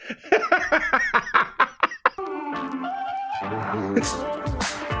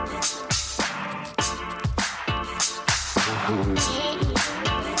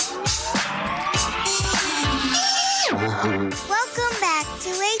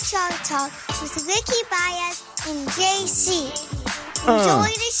Talk with Ricky Baez and JC. Enjoy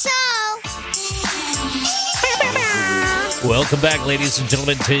the show. Welcome back, ladies and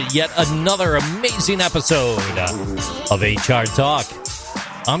gentlemen, to yet another amazing episode of HR Talk.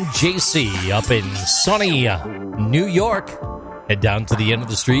 I'm JC up in sunny New York. Head down to the end of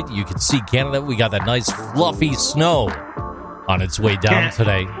the street. You can see Canada. We got that nice fluffy snow on its way down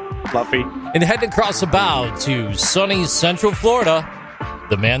today. Fluffy. And heading across the bow to sunny Central Florida.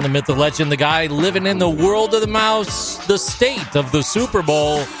 The man, the myth, the legend, the guy living in the world of the mouse, the state of the Super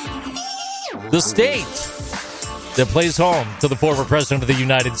Bowl, the state that plays home to the former president of the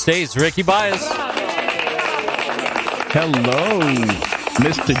United States, Ricky Baez. Hello,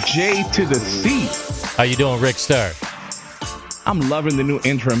 Mr. J to the C. How you doing, Rick Starr? I'm loving the new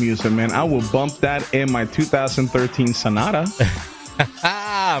intro music, man. I will bump that in my 2013 Sonata.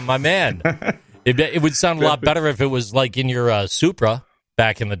 My man. It would sound a lot better if it was like in your Supra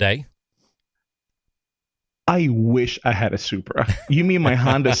back in the day. I wish I had a Supra. You mean my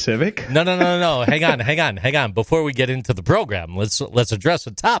Honda Civic? No. Hang on. Before we get into the program, let's address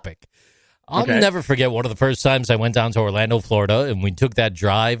a topic. I'll never forget one of the first times I went down to Orlando, Florida, and we took that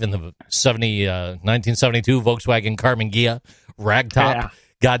drive in the 1972 Volkswagen Carmen Ghia ragtop. Yeah.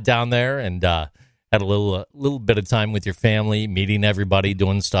 Got down there and had a little bit of time with your family, meeting everybody,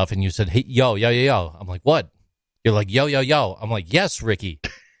 doing stuff, and you said, "Hey, yo." I'm like, "What?" You're like, yo. I'm like, "Yes, Ricky."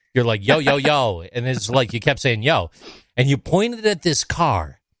 You're like, yo. And it's like you kept saying, yo. And you pointed at this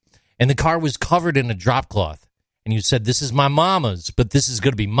car, and the car was covered in a drop cloth. And you said, "This is my mama's, but this is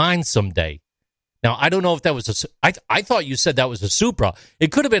going to be mine someday." Now, I don't know if that was I thought you said that was a Supra.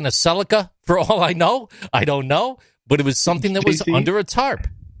 It could have been a Celica, for all I know. I don't know. But it was something that was under a tarp.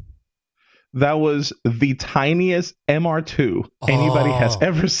 That was the tiniest MR2 anybody has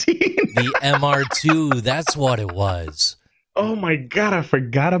ever seen. The MR2, that's what it was. Oh, my God, I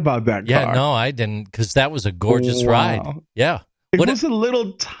forgot about that car. Yeah, no, I didn't, because that was a gorgeous ride. Yeah. It was a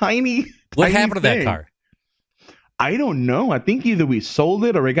little tiny What happened to that car? I don't know. I think either we sold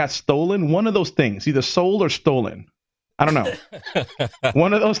it or it got stolen. One of those things, either sold or stolen. I don't know.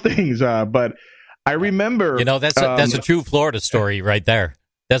 One of those things. But I remember. You know, that's a true Florida story right there.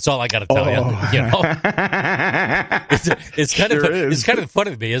 That's all I got to tell you. You know, it's kind of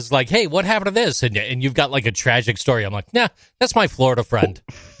funny to me. It's like, hey, what happened to this? And you've got like a tragic story. I'm like, nah, that's my Florida friend.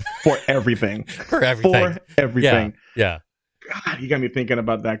 For everything. For everything. Yeah. God, you got me thinking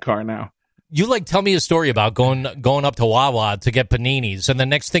about that car now. You like tell me a story about going up to Wawa to get paninis, and the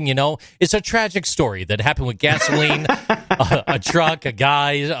next thing you know, it's a tragic story that happened with gasoline, a truck, a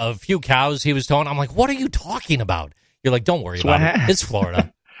guy, a few cows he was towing. I'm like, what are you talking about? You're like, don't worry about it. It's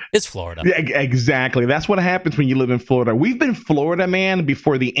Florida. It's Florida. Yeah, exactly. That's what happens when you live in Florida. We've been Florida, man,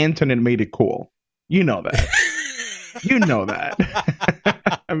 before the internet made it cool. You know that. You know that.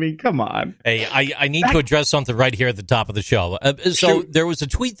 I mean, come on. Hey, I need to address something right here at the top of the show. So there was a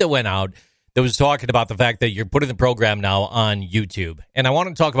tweet that went out that was talking about the fact that you're putting the program now on YouTube. And I want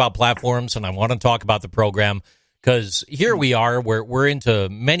to talk about platforms, and I want to talk about the program, because here we are. We're into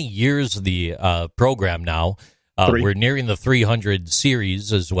many years of the program now. We're nearing the 300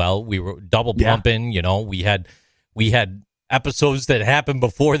 series as well. We were double pumping. You know, we had episodes that happened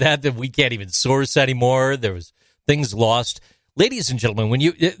before that we can't even source anymore. There was things lost. Ladies and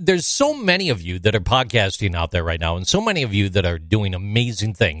gentlemen, there's so many of you that are podcasting out there right now, and so many of you that are doing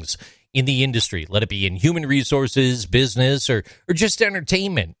amazing things in the industry, let it be in human resources, business, or just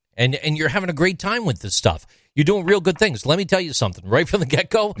entertainment, and you're having a great time with this stuff. You're doing real good things. Let me tell you something right from the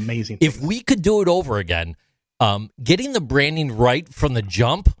get-go. Amazing. If we could do it over again, getting the branding right from the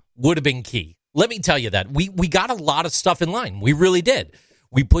jump would have been key. Let me tell you that. We got a lot of stuff in line. We really did.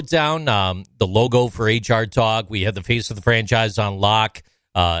 We put down the logo for HR Talk. We had the face of the franchise on lock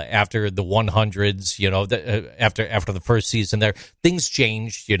after the 100s, you know, after the first season there. Things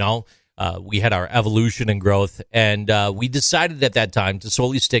changed, you know. We had our evolution and growth, and we decided at that time to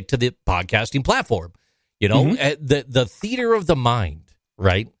solely stick to the podcasting platform. You know, the theater of the mind,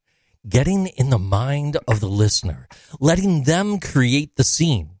 right? Getting in the mind of the listener, letting them create the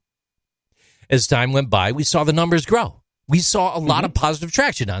scene. As time went by, we saw the numbers grow. We saw a lot of positive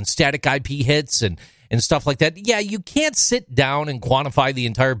traction on static IP hits and stuff like that. Yeah, you can't sit down and quantify the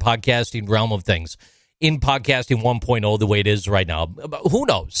entire podcasting realm of things in podcasting 1.0 the way it is right now. Who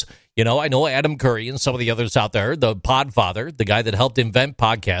knows? You know, I know Adam Curry and some of the others out there, the Podfather, the guy that helped invent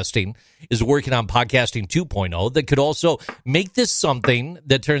podcasting, is working on podcasting 2.0 that could also make this something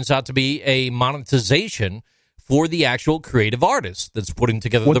that turns out to be a monetization for the actual creative artist that's putting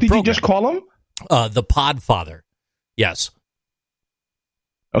together the program. What did you just call him? The Podfather. Yes.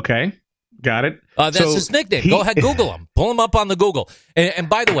 Okay. Got it. That's his nickname. Go ahead, Google him. Pull him up on the Google. And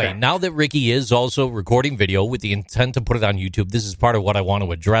by the way, now that Ricky is also recording video with the intent to put it on YouTube, this is part of what I want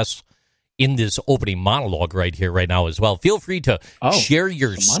to address in this opening monologue right here, right now as well. Feel free to share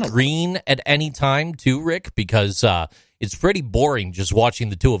your screen at any time too, Rick, because it's pretty boring just watching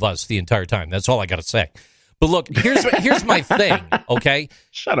the two of us the entire time. That's all I got to say. But look, here's my thing, okay?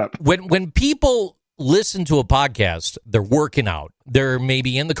 Shut up. When people listen to a podcast, they're working out. They're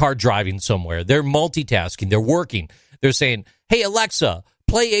maybe in the car driving somewhere. They're multitasking. They're working. They're saying, hey, Alexa,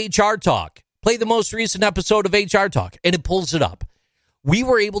 play HR Talk. Play the most recent episode of HR Talk. And it pulls it up. We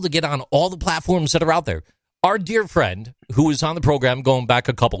were able to get on all the platforms that are out there. Our dear friend, who was on the program going back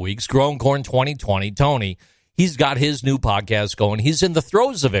a couple weeks, Growing Corn 2020, Tony, he's got his new podcast going. He's in the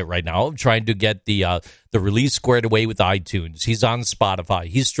throes of it right now, trying to get the release squared away with iTunes. He's on Spotify.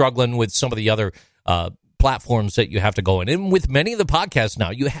 He's struggling with some of the other platforms that you have to go in. And with many of the podcasts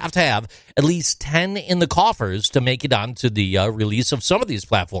now, you have to have at least 10 in the coffers to make it onto the release of some of these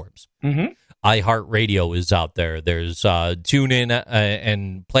platforms. Mm-hmm. iHeartRadio is out there. There's TuneIn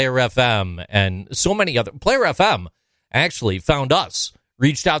and Player FM and so many other. Player FM actually found us,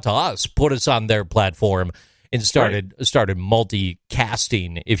 reached out to us, put us on their platform, and started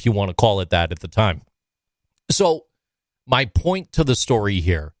multicasting, if you want to call it that, at the time. So my point to the story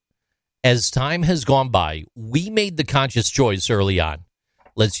here, as time has gone by, we made the conscious choice early on.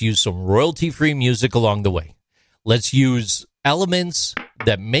 Let's use some royalty-free music along the way. Let's use elements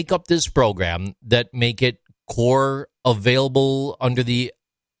that make up this program that make it core available under the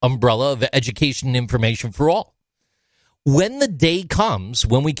umbrella of education and information for all. When the day comes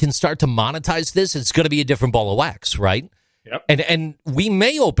when we can start to monetize this, it's going to be a different ball of wax, right? Yep. And we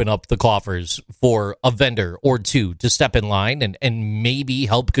may open up the coffers for a vendor or two to step in line and maybe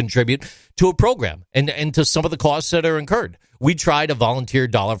help contribute to a program and to some of the costs that are incurred. We tried a volunteer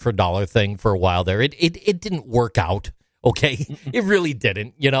dollar for dollar thing for a while there. It didn't work out. Okay, it really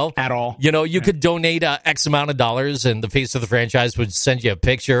didn't, At all. You could donate X amount of dollars and the face of the franchise would send you a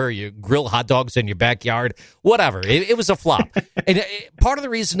picture, or you grill hot dogs in your backyard, whatever. It was a flop. And part of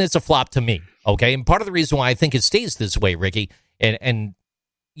the reason it's a flop to me, okay, and part of the reason why I think it stays this way, Ricky, and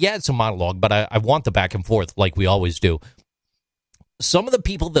yeah, it's a monologue, but I want the back and forth like we always do. Some of the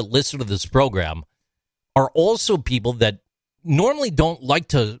people that listen to this program are also people that normally don't like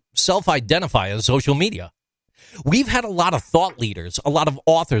to self-identify on social media. We've had a lot of thought leaders, a lot of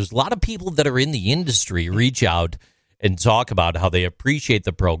authors, a lot of people that are in the industry reach out and talk about how they appreciate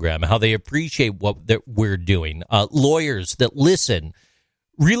the program, how they appreciate what we're doing. Lawyers that listen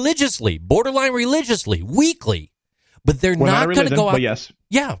religiously, borderline religiously, weekly, but they're not going to go out. Yes.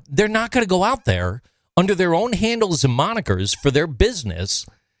 Yeah, they're not going to go out there under their own handles and monikers for their business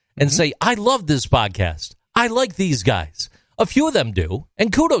and say, I love this podcast. I like these guys. A few of them do,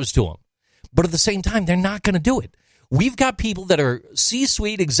 and kudos to them. But at the same time, they're not going to do it. We've got people that are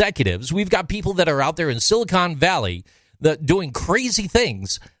C-suite executives. We've got people that are out there in Silicon Valley that doing crazy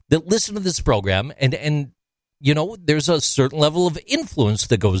things that listen to this program. And there's a certain level of influence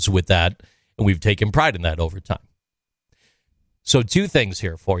that goes with that. And we've taken pride in that over time. So 2 things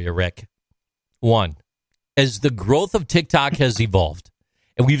here for you, Rick. 1, as the growth of TikTok has evolved,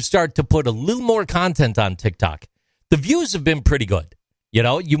 and we've started to put a little more content on TikTok, the views have been pretty good.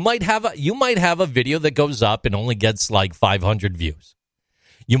 You might have a video that goes up and only gets like 500 views.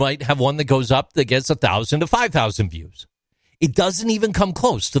 You might have one that goes up that gets 1,000 to 5,000 views. It doesn't even come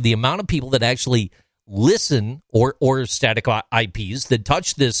close to the amount of people that actually listen or static IPs that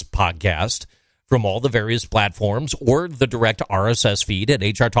touch this podcast from all the various platforms or the direct RSS feed at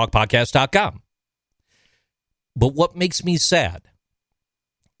hrtalkpodcast.com. But what makes me sad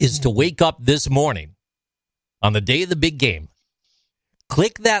is to wake up this morning on the day of the big game,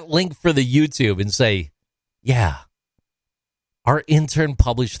 click that link for the YouTube and say, yeah, our intern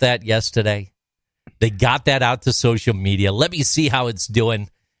published that yesterday. They got that out to social media. Let me see how it's doing.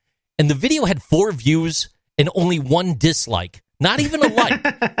 And the video had 4 views and only 1 dislike. Not even a like.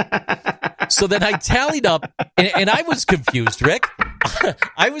 So then I tallied up, and I was confused, Rick.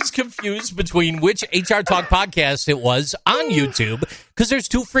 I was confused between which HR Talk podcast it was on YouTube, because there's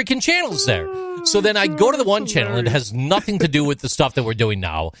 2 freaking channels there. So then I go to the one channel, and it has nothing to do with the stuff that we're doing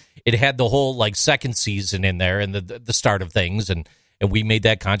now. It had the whole second season in there and the start of things, and we made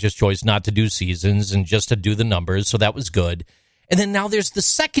that conscious choice not to do seasons and just to do the numbers, so that was good. And then now there's the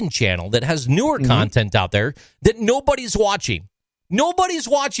second channel that has newer content out there that nobody's watching. Nobody's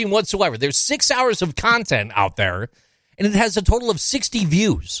watching whatsoever. There's 6 hours of content out there, and it has a total of 60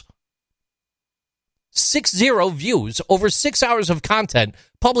 views. 60 views over 6 hours of content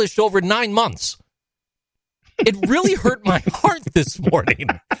published over 9 months. It really hurt my heart this morning.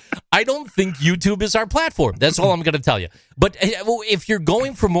 I don't think YouTube is our platform. That's all I'm going to tell you. But if you're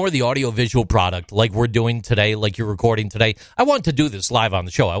going for more of the audio-visual product like we're doing today, like you're recording today, I want to do this live on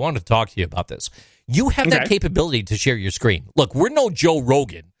the show. I want to talk to you about this. You have that capability to share your screen. Look, we're no Joe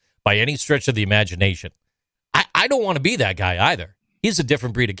Rogan by any stretch of the imagination. I don't want to be that guy either. He's a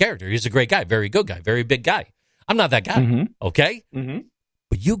different breed of character. He's a great guy, very good guy, very big guy. I'm not that guy, okay?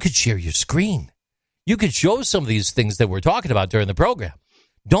 But you could share your screen. You could show some of these things that we're talking about during the program.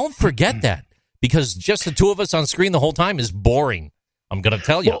 Don't forget that, because just the two of us on screen the whole time is boring. I'm going to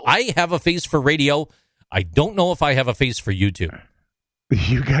tell you. Well, I have a face for radio. I don't know if I have a face for YouTube.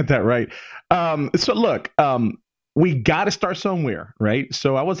 You got that right. So look, we got to start somewhere, right?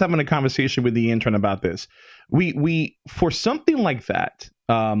 So I was having a conversation with the intern about this. We for something like that,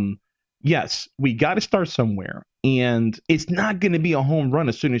 yes, we got to start somewhere. And it's not going to be a home run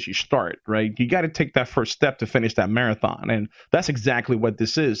as soon as you start, right? You got to take that first step to finish that marathon. And that's exactly what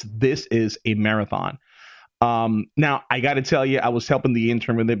this is. This is a marathon. Now, I got to tell you, I was helping the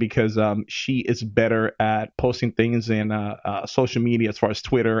intern with it because she is better at posting things in social media as far as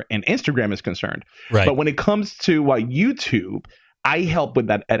Twitter and Instagram is concerned. Right. But when it comes to YouTube, I help with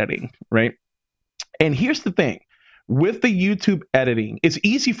that editing, right? And here's the thing. With the YouTube editing, it's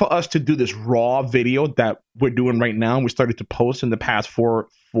easy for us to do this raw video that we're doing right now. We started to post in the past four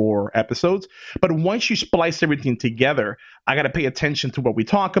episodes. But once you splice everything together, I got to pay attention to what we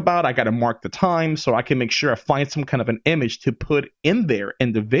talk about. I got to mark the time so I can make sure I find some kind of an image to put in there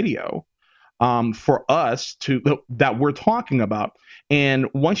in the video for us that we're talking about. And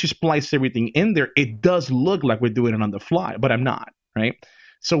once you splice everything in there, it does look like we're doing it on the fly, but I'm not, right?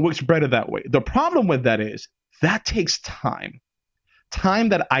 So it works better that way. The problem with that is, that takes time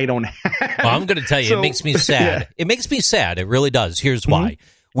that I don't have. Well, I'm going to tell you, it makes me sad. Yeah. It makes me sad. It really does. Here's why.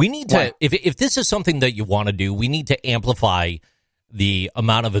 We need to, if this is something that you want to do, we need to amplify the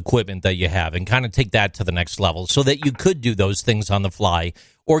amount of equipment that you have and kind of take that to the next level so that you could do those things on the fly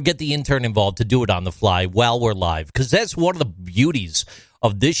or get the intern involved to do it on the fly while we're live. Because that's one of the beauties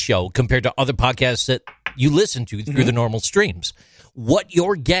of this show compared to other podcasts that you listen to through the normal streams. What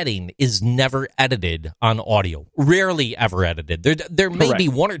you're getting is never edited on audio. Rarely ever edited. There may be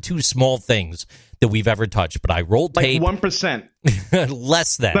one or two small things that we've ever touched, but I roll tape. Like 1%.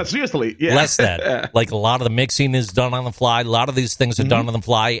 Less than. No, seriously. Yeah. Less than. Like a lot of the mixing is done on the fly. A lot of these things are done on the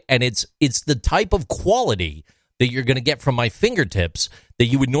fly. And it's the type of quality that you're going to get from my fingertips that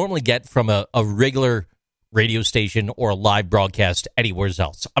you would normally get from a regular radio station or a live broadcast anywhere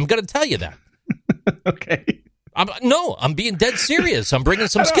else. I'm going to tell you that. Okay. I'm being dead serious. I'm bringing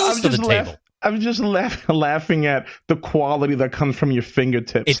some skills to the table. I'm just laughing at the quality that comes from your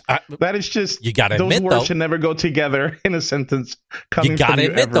fingertips. That is just, you gotta those admit, words though, should never go together in a sentence coming you gotta from you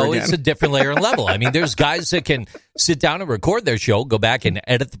admit, ever though, again. It's a different layer and level. I mean, there's guys that can sit down and record their show, go back and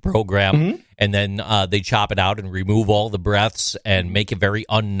edit the program, and then they chop it out and remove all the breaths and make it very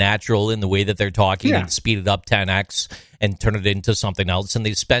unnatural in the way that they're talking and speed it up 10x and turn it into something else. And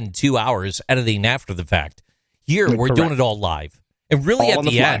they spend 2 hours editing after the fact. Here, we're doing it all live. And really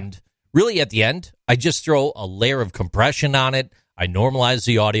at the end, I just throw a layer of compression on it. I normalize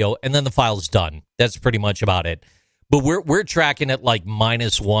the audio, and then the file's done. That's pretty much about it. But we're tracking it like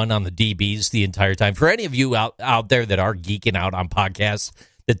 -1 on the dBs the entire time. For any of you out there that are geeking out on podcasts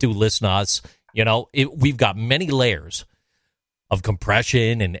that do listen to us, we've got many layers of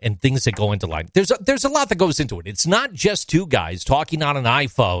compression and things that go into line. There's a lot that goes into it. It's not just two guys talking on an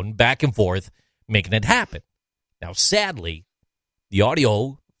iPhone back and forth making it happen. Now, sadly, the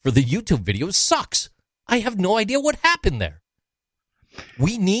audio for the YouTube video sucks. I have no idea what happened there.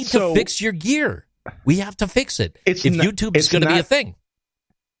 We need to fix your gear. We have to fix it. If YouTube is going to be a thing.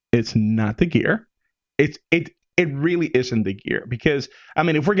 It's not the gear. It really isn't the gear. Because, I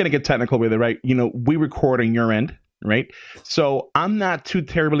mean, if we're going to get technical with it, right, we record on your end, right? So I'm not too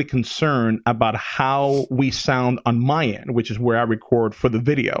terribly concerned about how we sound on my end, which is where I record for the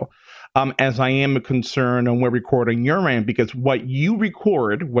video. As I am concerned on we're recording your end, because what you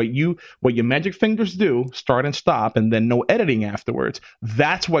record, what your magic fingers do, start and stop, and then no editing afterwards,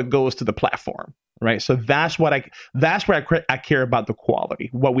 that's what goes to the platform, right? So that's where I care about the quality.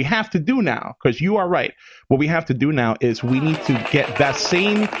 What we have to do now, because you are right, what we have to do now is we need to get that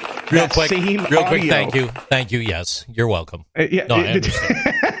same real quick. Audio. Thank you. Yes, you're welcome. I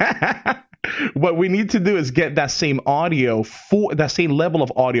understand. What we need to do is get that same audio for that same level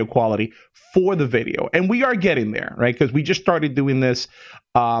of audio quality for the video. And we are getting there, right? Because we just started doing this.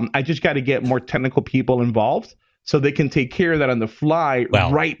 I just got to get more technical people involved so they can take care of that on the fly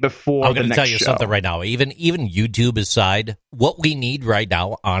right before the next show. I'm going to tell you something right now. Even YouTube aside, what we need right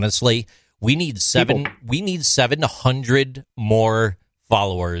now, honestly, We need 700 more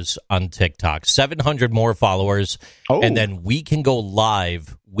followers on TikTok. 700 more followers, and then we can go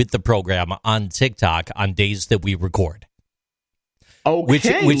live with the program on TikTok on days that we record.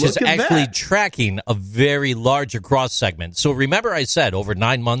 Okay, which is actually tracking a very large cross segment. So remember I said over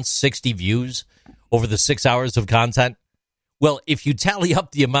 9 months, 60 views over the 6 hours of content? Well, if you tally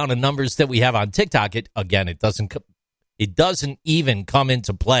up the amount of numbers that we have on TikTok, it doesn't even come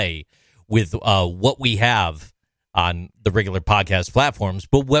into play with what we have on the regular podcast platforms.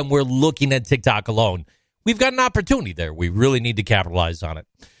 But when we're looking at TikTok alone, we've got an opportunity there. We really need to capitalize on it.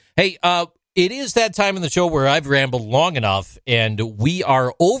 Hey, it is that time in the show where I've rambled long enough, and we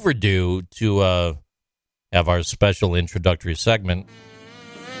are overdue to have our special introductory segment.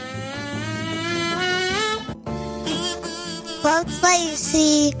 Quotes let you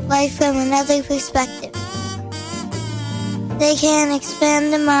see life from another perspective. They can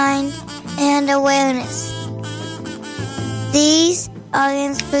expand the mind and awareness. These are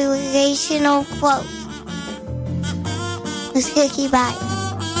inspirational quotes. With Ricky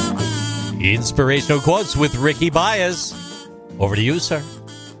Baez. Inspirational quotes with Ricky Baez. Over to you, sir.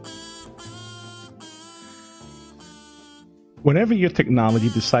 Whenever your technology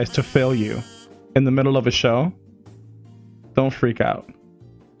decides to fail you in the middle of a show, don't freak out.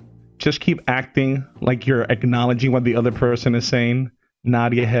 Just keep acting like you're acknowledging what the other person is saying.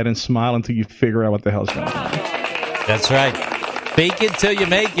 Nod your head and smile until you figure out what the hell's going on. That's right. Fake it till you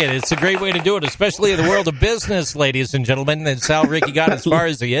make it. It's a great way to do it, especially in the world of business, ladies and gentlemen. That's how Ricky got as far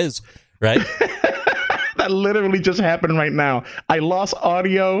as he is, right? That literally just happened right now. I lost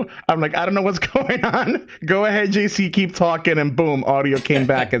audio. I'm like, I don't know what's going on. Go ahead, JC, keep talking, and boom, audio came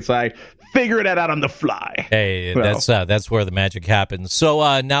back as I figured that out on the fly. Hey, that's where the magic happens.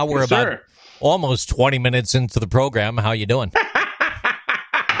 So now we're about almost 20 minutes into the program. How you doing?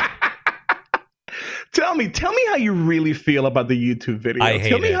 Tell me how you really feel about the YouTube video.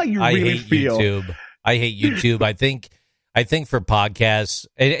 Tell me how you really feel. YouTube. I hate YouTube. I think for podcasts,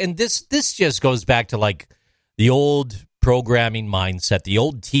 and this just goes back to like the old programming mindset, the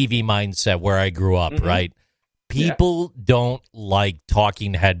old TV mindset where I grew up, right? People don't like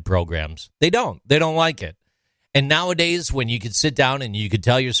talking head programs. They don't like it. And nowadays, when you could sit down and you could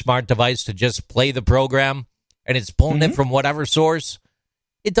tell your smart device to just play the program and it's pulling it from whatever source,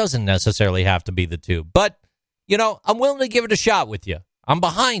 it doesn't necessarily have to be the tube. But, you know, I'm willing to give it a shot with you. I'm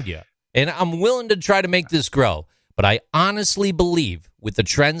behind you. And I'm willing to try to make this grow. But I honestly believe with the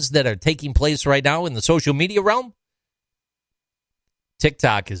trends that are taking place right now in the social media realm,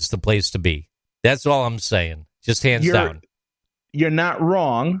 TikTok is the place to be. That's all I'm saying. Just hands down. You're not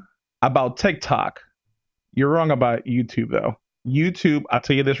wrong about TikTok. You're wrong about YouTube, though. YouTube, I'll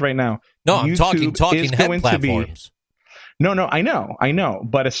tell you this right now. No, I'm talking head platforms. No, I know.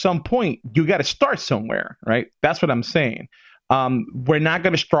 But at some point, you got to start somewhere, right? That's what I'm saying. We're not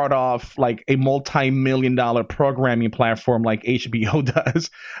going to start off like a multi-million-dollar programming platform like HBO does,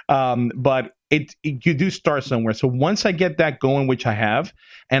 but you do start somewhere. So once I get that going, which I have,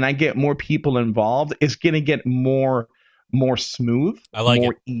 and I get more people involved, it's going to get more smooth,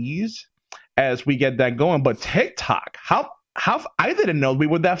 more ease as we get that going. But TikTok, how I didn't know we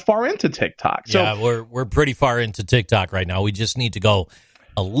were that far into TikTok. So, yeah, we're pretty far into TikTok right now. We just need to go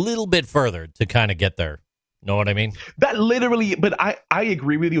a little bit further to kind of get there. Know what I mean? That literally, but I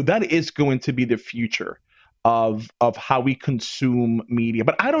agree with you. That is going to be the future of how we consume media.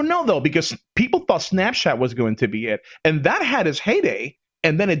 But I don't know, though, because people thought Snapchat was going to be it. And that had its heyday,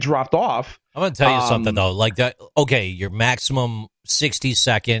 and then it dropped off. I'm going to tell you something, though. Like that, okay, your maximum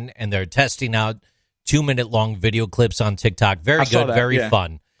 60-second, and they're testing out 2-minute-long video clips on TikTok. Very good, very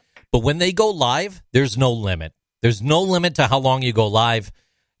fun. But when they go live, there's no limit. There's no limit to how long you go live.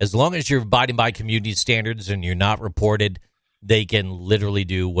 As long as you're abiding by community standards and you're not reported, they can literally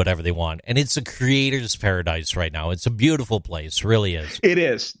do whatever they want. And it's a creator's paradise right now. It's a beautiful place. Really is. It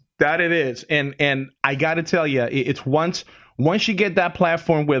is. That it is. And I got to tell you, it's once you get that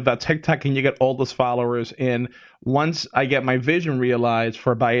platform with TikTok and you get all those followers, and once I get my vision realized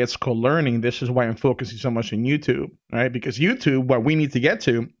for biethical learning, this is why I'm focusing so much on YouTube, right? Because YouTube, what we need to get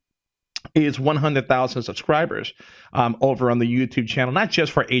to is 100,000 subscribers over on the YouTube channel, not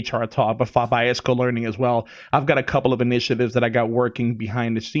just for HR Talk, but for biethical learning as well. I've got a couple of initiatives that I got working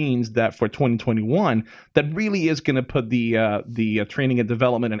behind the scenes that for 2021 that really is going to put the training and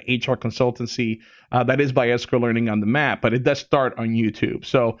development and HR consultancy that is biethical learning on the map, but it does start on YouTube.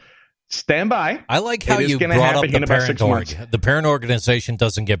 So stand by. I like how you brought up the parent org. The parent organization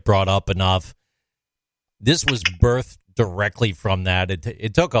doesn't get brought up enough. This was birthed directly from that.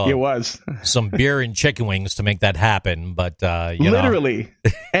 It took It was some beer and chicken wings to make that happen, but you know. literally,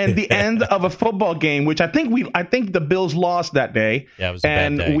 and the end of a football game, which I think the Bills lost that day. Yeah, it was a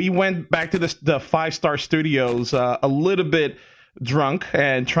bad day. And we went back to the 5-star studios a little bit drunk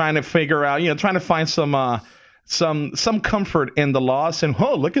and trying to figure out, trying to find some comfort in the loss. And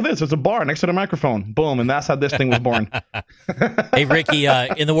look at this, there's a bar next to the microphone. Boom, and that's how this thing was born. Hey, Ricky,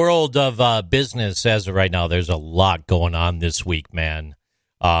 in the world of business as of right now, there's a lot going on this week, man.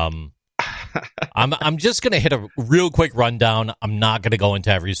 I'm just going to hit a real quick rundown. I'm not going to go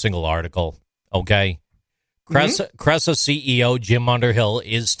into every single article, okay? Cresa CEO Jim Underhill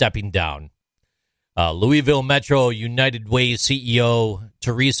is stepping down. Louisville Metro United Way CEO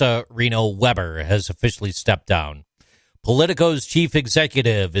Teresa Reno Weber has officially stepped down. Politico's chief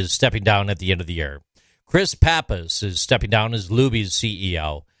executive is stepping down at the end of the year. Chris Pappas is stepping down as Luby's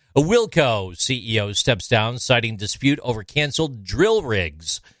CEO. A Wilco CEO steps down, citing dispute over canceled drill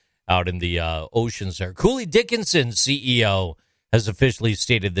rigs out in the oceans there. Cooley Dickinson CEO has officially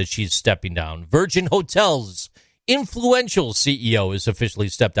stated that she's stepping down. Virgin Hotels influential CEO has officially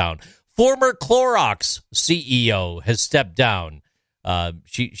stepped down. Former Clorox CEO has stepped down.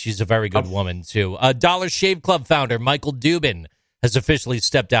 She's a very good woman, too. Dollar Shave Club founder Michael Dubin has officially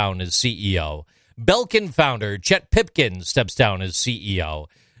stepped down as CEO. Belkin founder Chet Pipkin steps down as CEO.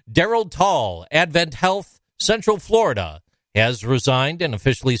 Daryl Tall, Advent Health, Central Florida, has resigned and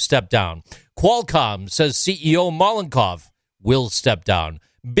officially stepped down. Qualcomm says CEO Malenkov will step down.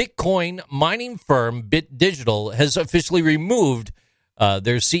 Bitcoin mining firm Bit Digital has officially removed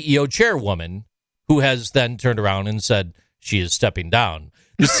their CEO chairwoman, who has then turned around and said she is stepping down.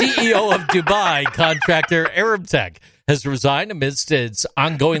 The CEO of Dubai contractor Arab Tech has resigned amidst its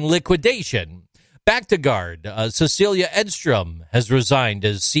ongoing liquidation. Bactiguard, Cecilia Edstrom has resigned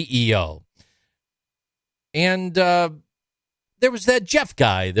as CEO. And there was that Jeff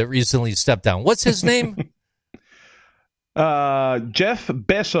guy that recently stepped down. What's his name? Jeff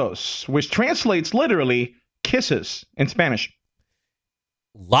Bezos, which translates literally kisses in Spanish.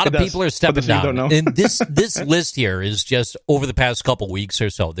 A lot of people are stepping down. And this list here is just over the past couple weeks or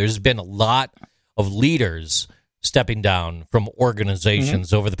so. There's been a lot of leaders stepping down from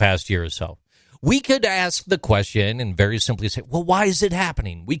organizations over the past year or so. We could ask the question and very simply say, well, why is it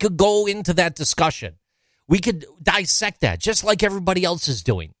happening? We could go into that discussion. We could dissect that just like everybody else is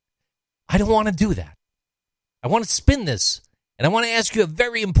doing. I don't want to do that. I want to spin this, and I want to ask you a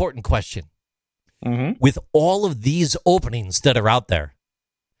very important question. With all of these openings that are out there,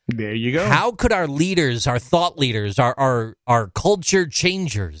 there you go. How could our leaders, our thought leaders, our culture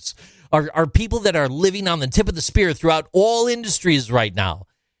changers, our people that are living on the tip of the spear throughout all industries right now,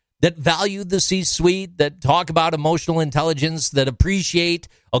 that value the C-suite, that talk about emotional intelligence, that appreciate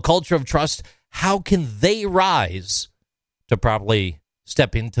a culture of trust, how can they rise to properly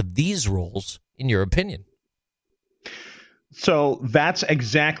step into these roles, in your opinion? So that's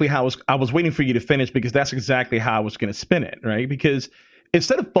exactly how I was waiting for you to finish, because that's exactly how I was going to spin it, right? Because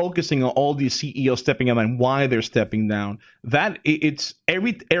instead of focusing on all these CEOs stepping down and why they're stepping down, that it's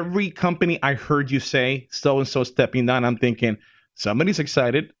every company I heard you say so-and-so stepping down, I'm thinking somebody's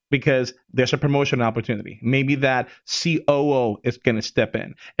excited because there's a promotion opportunity. Maybe that COO is going to step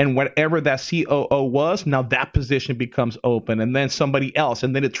in. And whatever that COO was, now that position becomes open. And then somebody else.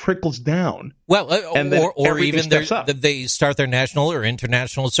 And then it trickles down. Well, or even they start their national or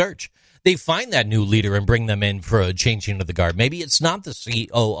international search. They find that new leader and bring them in for a changing of the guard. Maybe it's not the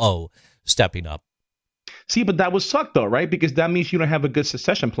COO stepping up. See, but that would suck, though, right? Because that means you don't have a good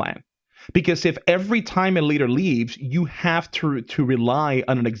succession plan. Because if every time a leader leaves, you have to rely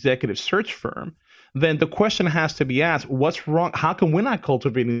on an executive search firm, then the question has to be asked, what's wrong? How come we're not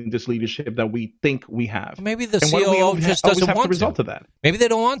cultivating this leadership that we think we have? Maybe the COO just doesn't want to. Result of that. Maybe they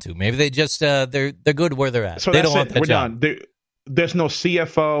don't want to. Maybe they just they're good where they're at. So they don't want that job. Done. There's no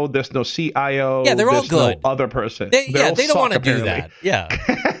CFO. There's no CIO. Yeah, they're all good. No other person. They don't want to do that. Yeah,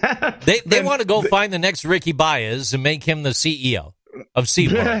 they want to go find the next Ricky Baez and make him the CEO of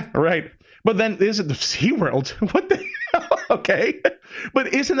SeaWorld. Right. But then isn't the SeaWorld? What the hell? Okay.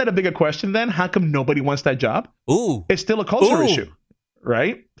 But isn't that a bigger question then? How come nobody wants that job? Ooh. It's still a culture issue,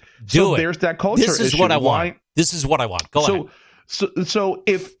 right? There's that culture issue. This is what I want. This is what I want. Go ahead. So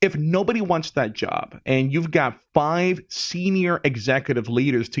if nobody wants that job and you've got 5 senior executive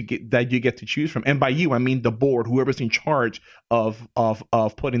leaders that you get to choose from, and by you I mean the board, whoever's in charge of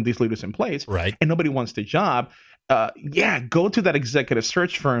putting these leaders in place, right? And nobody wants the job. Go to that executive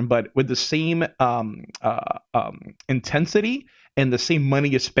search firm, but with the same intensity and the same money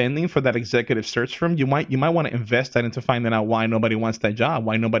you're spending for that executive search firm, you might want to invest that into finding out why nobody wants that job,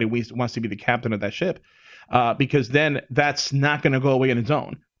 why nobody wants to be the captain of that ship. because then that's not going to go away on its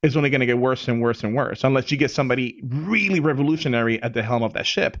own. It's only going to get worse and worse and worse unless you get somebody really revolutionary at the helm of that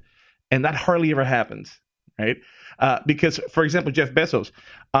ship. And that hardly ever happens, right? Because, for example, Jeff Bezos,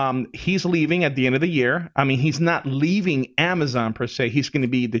 he's leaving at the end of the year. I mean, he's not leaving Amazon per se. He's going to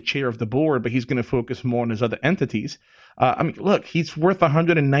be the chair of the board, but he's going to focus more on his other entities. I mean, look, he's worth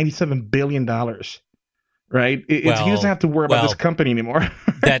 $197 billion, right? He doesn't have to worry about this company anymore.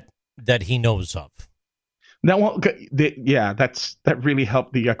 that he knows of. That really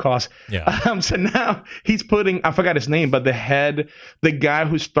helped the cause. Yeah. So now he's putting, I forgot his name, but the guy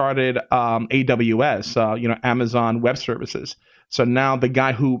who started AWS, Amazon Web Services. So now the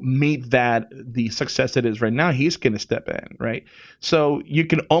guy who made that the success it is right now, he's going to step in, right? So you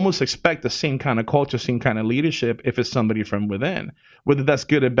can almost expect the same kind of culture, same kind of leadership if it's somebody from within. Whether that's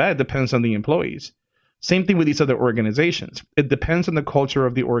good or bad depends on the employees. Same thing with these other organizations. It depends on the culture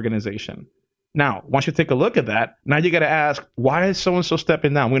of the organization. Now, once you take a look at that, now you got to ask, why is so-and-so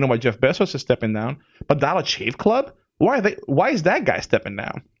stepping down? We know why Jeff Bezos is stepping down, but Dollar Shave Club? Why is that guy stepping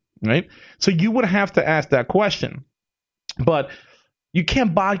down, right? So you would have to ask that question. But you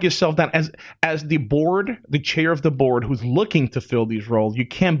can't bog yourself down as the board, the chair of the board who's looking to fill these roles. You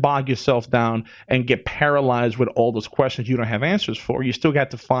can't bog yourself down and get paralyzed with all those questions you don't have answers for. You still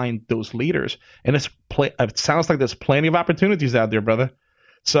got to find those leaders. And it sounds like there's plenty of opportunities out there, brother.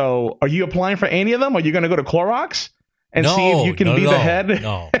 So are you applying for any of them? Are you going to go to Clorox and see if you can be the head?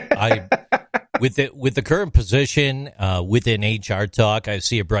 No, with the current position within HR Talk, I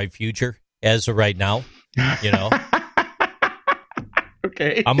see a bright future as of right now.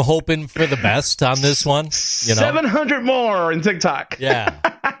 Okay. I'm hoping for the best on this one. 700 more in TikTok. Yeah.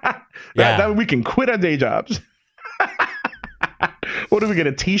 That we can quit our day jobs. What do we get?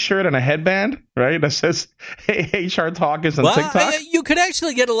 A T-shirt and a headband, right? That says hey, HR Talk is on TikTok. You could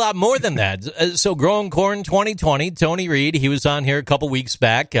actually get a lot more than that. So, Growing Corn 2020, Tony Reed, he was on here a couple weeks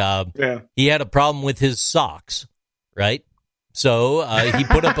back. He had a problem with his socks, right? So he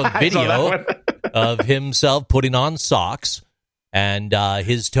put up a video of himself putting on socks, and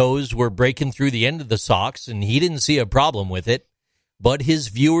his toes were breaking through the end of the socks, and he didn't see a problem with it, but his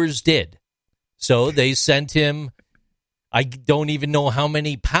viewers did. So they sent him, I don't even know how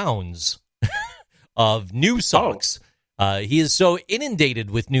many pounds of new socks. He is so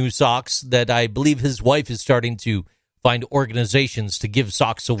inundated with new socks that I believe his wife is starting to find organizations to give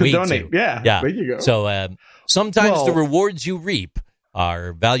socks away to. Yeah, there you go. So sometimes the rewards you reap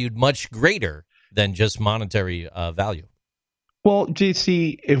are valued much greater than just monetary value. Well,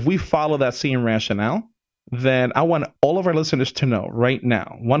 JC, if we follow that same rationale, then I want all of our listeners to know right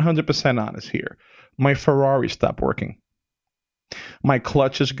now, 100% honest here, my Ferrari stopped working. My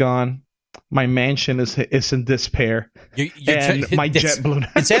clutch is gone. My mansion is in despair. My JetBlue.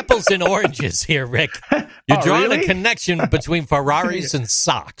 It's apples and oranges here, Rick. You're drawing a connection between Ferraris and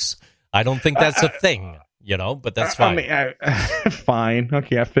socks. I don't think that's a thing, but that's fine. Fine.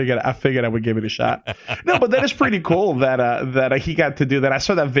 Okay, I figured I would give it a shot. No, but that is pretty cool that he got to do that. I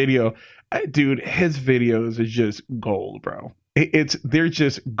saw that video. Dude, his videos is just gold, bro. They're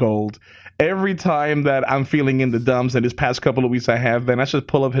just gold. Every time that I'm feeling in the dumps, and this past couple of weeks I have been, I just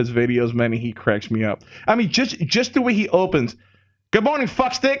pull up his videos, man, and he cracks me up. I mean, just the way he opens. Good morning,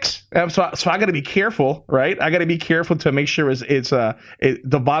 fucksticks. So I got to be careful, right? I got to be careful to make sure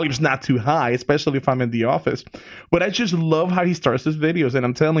the volume's not too high, especially if I'm in the office. But I just love how he starts his videos, and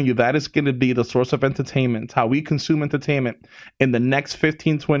I'm telling you, that is going to be the source of entertainment, how we consume entertainment in the next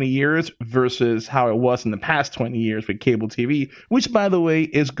 15, 20 years versus how it was in the past 20 years with cable TV, which, by the way,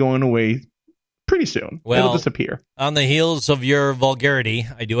 is going away pretty soon. It'll disappear. On the heels of your vulgarity,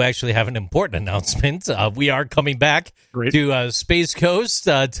 I do actually have an important announcement. We are coming back to Space Coast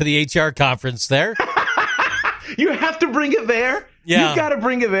to the HR conference there. You have to bring it there? Yeah. You got to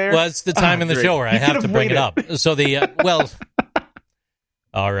bring it there? Well, it's the time in the show where I have to bring it up. So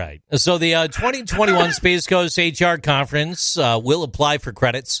all right. So the 2021 Space Coast HR conference will apply for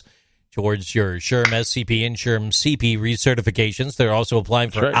credits towards your SHRM SCP and SHRM CP recertifications. They're also applying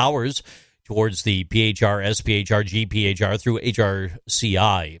for hours towards the PHR, SPHR, GPHR through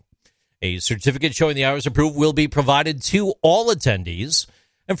HRCI. A certificate showing the hours approved will be provided to all attendees.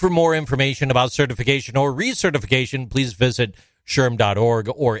 And for more information about certification or recertification, please visit SHRM.org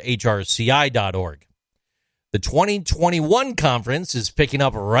or HRCI.org. The 2021 conference is picking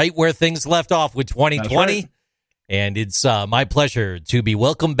up right where things left off with 2020. Right. And it's my pleasure to be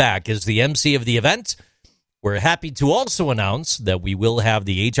welcomed back as the MC of the event. We're happy to also announce that we will have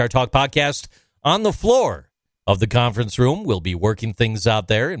the HR Talk podcast on the floor of the conference room. We'll be working things out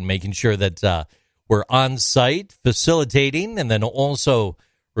there and making sure that we're on site, facilitating, and then also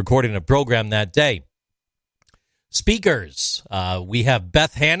recording a program that day. Speakers, we have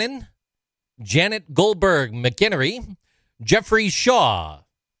Beth Hannon, Janet Goldberg McInnery, Jeffrey Shaw,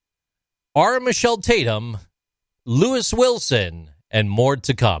 R. Michelle Tatum, Lewis Wilson, and more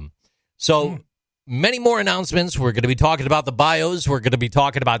to come. So many more announcements. We're going to be talking about the bios. We're going to be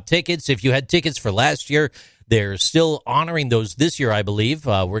talking about tickets. If you had tickets for last year, they're still honoring those this year, I believe.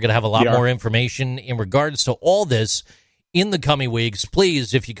 We're going to have a lot more information in regards to all this in the coming weeks.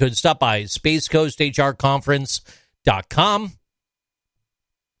 Please, if you could, stop by SpaceCoastHRConference.com.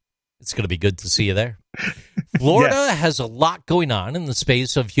 It's going to be good to see you there. Florida has a lot going on in the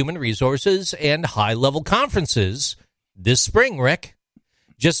space of human resources and high-level conferences this spring, Rick.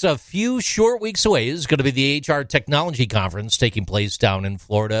 Just a few short weeks away is going to be the HR Technology Conference taking place down in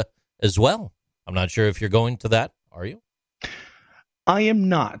Florida as well. I'm not sure if you're going to that. Are you? I am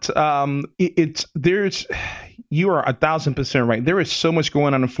not. You are 1,000% right. There is so much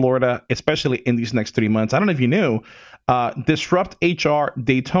going on in Florida, especially in these next 3 months. I don't know if you knew, Disrupt HR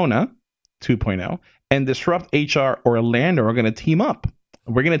Daytona 2.0 and Disrupt HR Orlando are going to team up.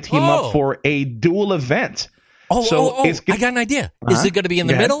 We're going to team up for a dual event. I got an idea. Is it going to be in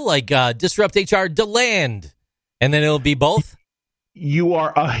the middle, like Disrupt HR DeLand, and then it'll be both? You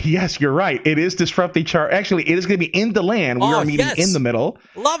are, yes, you're right. It is Disrupt HR. Actually, it is going to be in DeLand. We are meeting in the middle.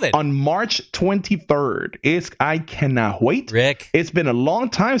 Love it. On March 23rd. I cannot wait. Rick. It's been a long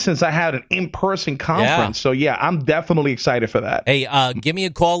time since I had an in-person conference. So, I'm definitely excited for that. Hey, give me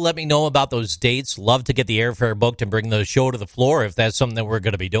a call. Let me know about those dates. Love to get the airfare booked and bring the show to the floor if that's something that we're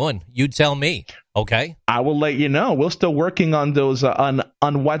going to be doing. You tell me. Okay. I will let you know. We're still working on those, on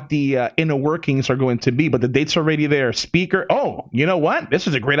what the inner workings are going to be, but the date's already there. Speaker. Oh, you know what? This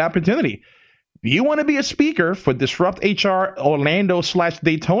is a great opportunity. If you want to be a speaker for Disrupt HR Orlando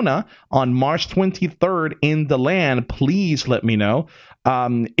 /Daytona on March 23rd in DeLand, please let me know.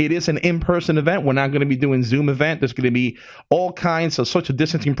 It is an in-person event. We're not going to be doing Zoom event. There's going to be all kinds of social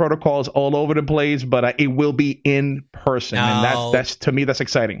distancing protocols all over the place, but it will be in person. Now, and that's to me, that's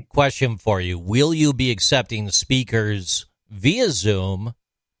exciting. Question for you. Will you be accepting speakers via Zoom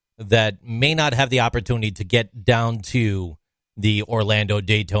that may not have the opportunity to get down to the Orlando,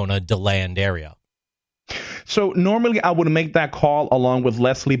 Daytona, DeLand area? So normally I would make that call along with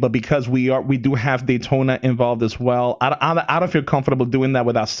Leslie, but because we do have Daytona involved as well, I don't feel comfortable doing that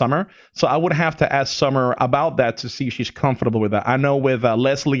without Summer. So I would have to ask Summer about that to see if she's comfortable with that. I know with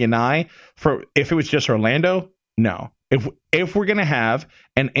Leslie and I, if it was just Orlando, no. If we're gonna have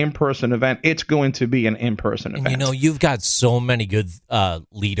an in-person event, it's going to be an in-person event. And you know, you've got so many good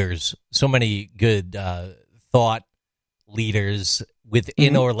leaders, so many good thought leaders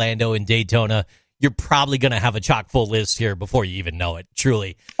within Orlando and Daytona. You're probably going to have a chock full list here before you even know it,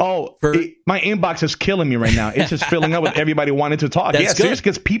 truly. Oh, my inbox is killing me right now. It's just filling up with everybody wanting to talk. That's serious,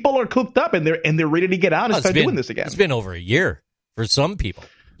 because people are cooked up and they're ready to get out and start doing this again. It's been over a year for some people,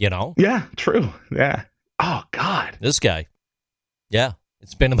 you know? Yeah, true. Yeah. Oh, God. This guy. Yeah,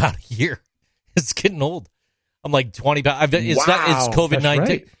 it's been about a year. It's getting old. I'm like 20 pounds. It's COVID-19.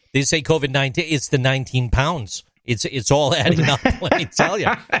 Right. They say COVID-19. It's the 19 pounds. It's all adding up, let me tell you.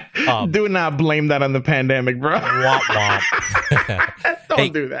 Do not blame that on the pandemic, bro. Womp womp.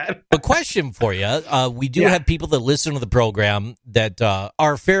 Don't do that. A question for you. We do have people that listen to the program that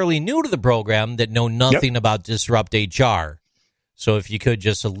are fairly new to the program that know nothing about Disrupt HR. So if you could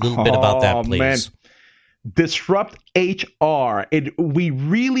just a little bit about that, please. Man. Disrupt HR. We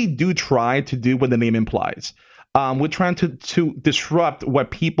really do try to do what the name implies. We're trying to disrupt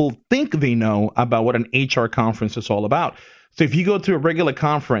what people think they know about what an HR conference is all about. So if you go to a regular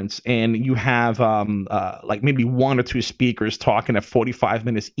conference and you have like maybe one or two speakers talking at 45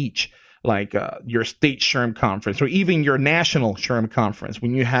 minutes each, like your state SHRM conference or even your national SHRM conference,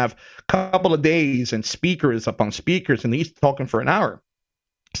 when you have a couple of days and speakers upon speakers and each talking for an hour.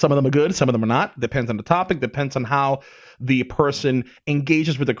 Some of them are good, some of them are not. Depends on the topic, depends on how the person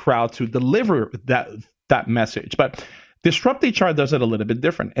engages with the crowd to deliver that message. But Disrupt HR does it a little bit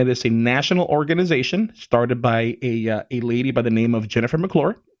different. It is a national organization started by a lady by the name of Jennifer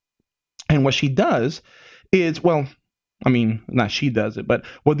McClure. And what she does is, well, I mean, not she does it, but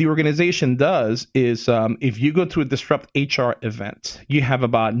what the organization does is if you go to a Disrupt HR event, you have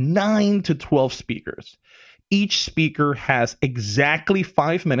about 9 to 12 speakers. Each speaker has exactly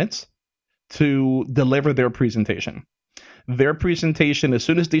 5 minutes to deliver their presentation. Their presentation, as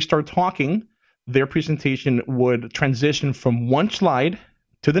soon as they start talking, their presentation would transition from one slide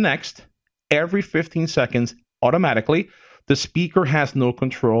to the next every 15 seconds automatically. The speaker has no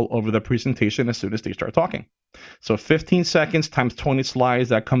control over the presentation as soon as they start talking. So 15 seconds times 20 slides,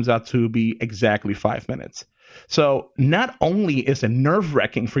 that comes out to be exactly 5 minutes. So not only is it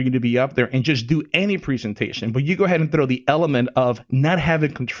nerve-wracking for you to be up there and just do any presentation, but you go ahead and throw the element of not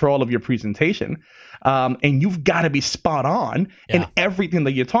having control of your presentation. And you've got to be spot on in everything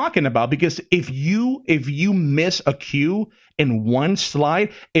that you're talking about, because if you miss a cue in one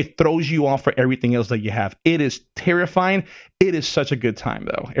slide, it throws you off for everything else that you have. It is terrifying. It is such a good time,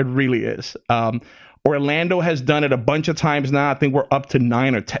 though. It really is. Orlando has done it a bunch of times now. I think we're up to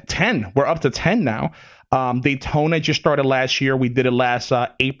 9 or 10. We're up to 10 now. Daytona just started last year. We did it last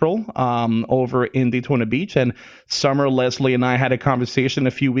April over in Daytona Beach. And Summer, Leslie, and I had a conversation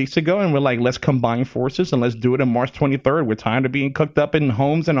a few weeks ago, and we're like, let's combine forces and let's do it on March 23rd. We're tired of being cooked up in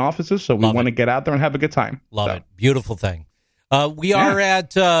homes and offices, so we want to get out there and have a good time. Love it. Beautiful thing. We are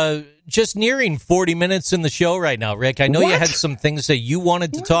at just nearing 40 minutes in the show right now, Rick. I know you had some things that you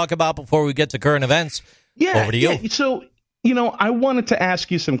wanted to talk about before we get to current events. Over to you. Yeah. So, I wanted to ask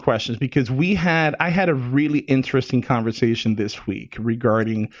you some questions because I had a really interesting conversation this week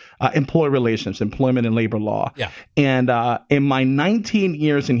regarding employee relations, employment and labor law. Yeah. And in my 19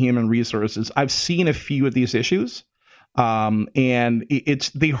 years in human resources, I've seen a few of these issues, and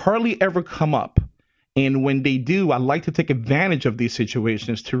they hardly ever come up. And when they do, I like to take advantage of these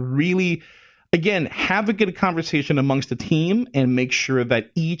situations to really, again, have a good conversation amongst the team and make sure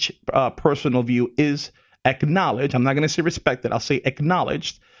that each personal view is acknowledged. I'm not going to say respected. I'll say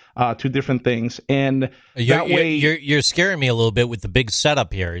acknowledged to different things. And you're scaring me a little bit with the big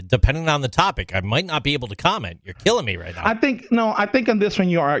setup here. Depending on the topic, I might not be able to comment. You're killing me right now. I think on this one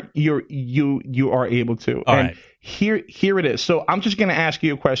you are able to. All and right. Here it is. So I'm just going to ask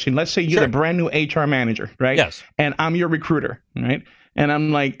you a question. Let's say you're the brand new HR manager, right? Yes. And I'm your recruiter, right? And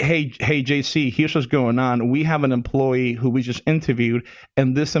I'm like, hey, JC, here's what's going on. We have an employee who we just interviewed,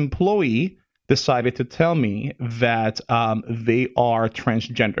 and this employee decided to tell me that they are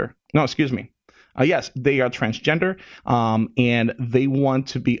transgender. No, excuse me. Yes, they are transgender, and they want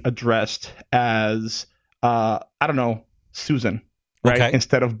to be addressed as, Susan, right? Okay.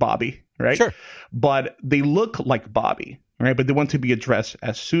 Instead of Bobby, right? Sure. But they look like Bobby, right? But they want to be addressed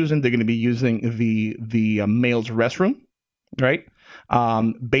as Susan. They're going to be using the male's restroom, right?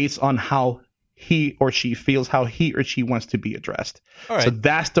 Based on how he or she feels, how he or she wants to be addressed. All right. So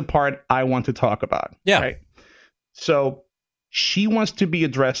that's the part I want to talk about. Yeah. Right? So she wants to be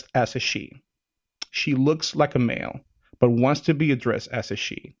addressed as a she. She looks like a male, but wants to be addressed as a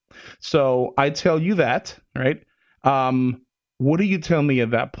she. So I tell you that, right? What do you tell me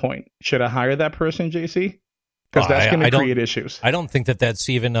at that point? Should I hire that person, JC? Because that's going to create issues. I don't think that's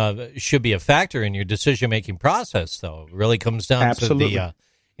even should be a factor in your decision-making process, though. It really comes down to the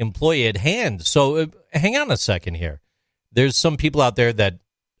employee at hand. So hang on a second here. There's some people out there that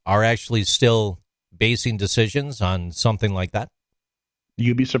are actually still basing decisions on something like that.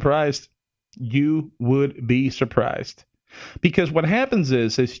 You'd be surprised. You would be surprised. Because what happens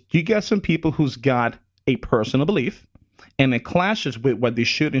is you got some people who's got a personal belief, and it clashes with what they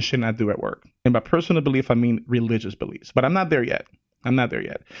should and should not do at work. And by personal belief, I mean religious beliefs. But I'm not there yet.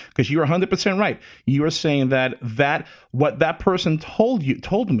 Because you're 100% right. You are saying that what that person told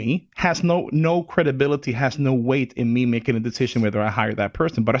me has no credibility, has no weight in me making a decision whether I hire that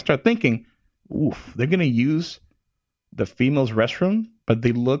person. But I start thinking, oof, they're going to use the female's restroom, but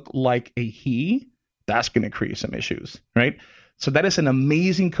they look like a he. That's going to create some issues, right? So that is an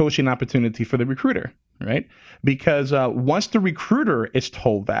amazing coaching opportunity for the recruiter, right? Because once the recruiter is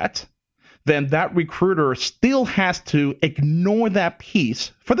told that, then that recruiter still has to ignore that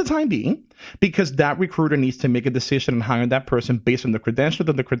piece for the time being, because that recruiter needs to make a decision on hiring that person based on the credentials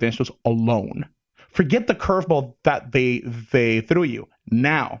and the credentials alone. Forget the curveball that they threw you.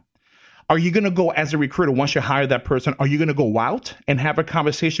 Now, are you going to go as a recruiter once you hire that person? Are you going to go out and have a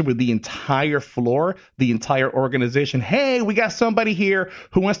conversation with the entire floor, the entire organization? Hey, we got somebody here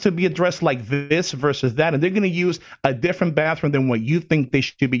who wants to be addressed like this versus that, and they're going to use a different bathroom than what you think they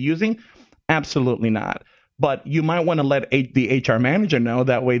should be using? Absolutely not. But you might want to let the HR manager know.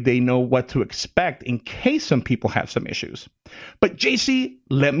 That way they know what to expect in case some people have some issues. But JC,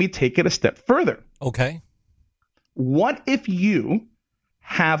 let me take it a step further. Okay. What if you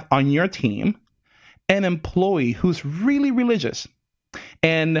have on your team an employee who's really religious,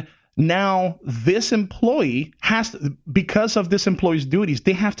 and now this employee because of this employee's duties,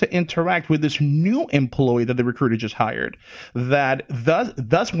 they have to interact with this new employee that the recruiter just hired that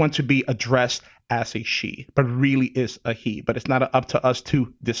does want to be addressed as a she, but really is a he. But it's not up to us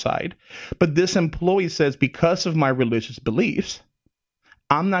to decide. But this employee says, because of my religious beliefs,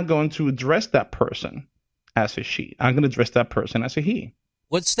 I'm not going to address that person as a she. I'm going to address that person as a he.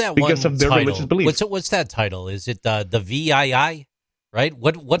 What's that because one of their title? Religious beliefs. What's that title? Is it the VII? Right?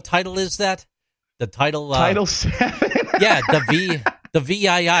 What title is that? The title. Title 7. Yeah, the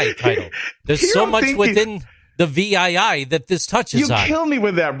VII title. There's so much within the VII that this touches on. You kill me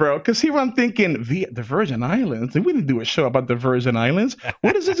with that, bro. Because here I'm thinking, the Virgin Islands. We didn't do a show about the Virgin Islands.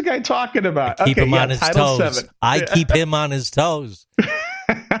 What is this guy talking about? Keep him on his toes. 7. I keep him on his toes.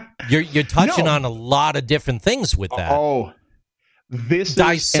 You're touching on a lot of different things with that. Oh, this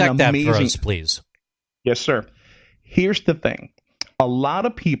dissect is that amazing... for us, please. Yes, sir. Here's the thing. A lot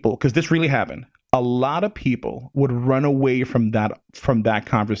of people, because this really happened, a lot of people would run away from that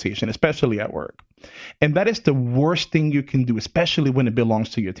conversation, especially at work. And that is the worst thing you can do, especially when it belongs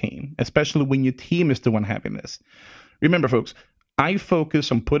to your team, especially when your team is the one having this. Remember, folks, I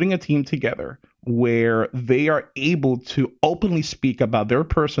focus on putting a team together where they are able to openly speak about their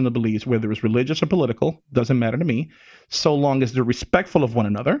personal beliefs, whether it's religious or political, doesn't matter to me, so long as they're respectful of one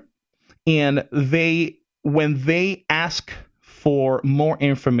another. And when they ask for more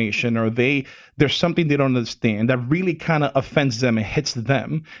information or there's something they don't understand that really kind of offends them and hits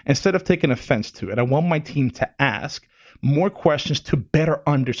them, instead of taking offense to it, I want my team to ask more questions to better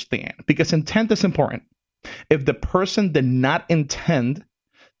understand, because intent is important. If the person did not intend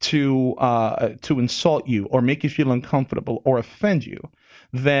to insult you or make you feel uncomfortable or offend you,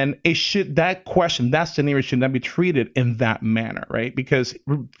 then that scenario should not be treated in that manner, right? Because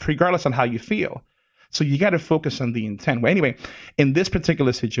regardless on how you feel. So you got to focus on the intent. Well, anyway, in this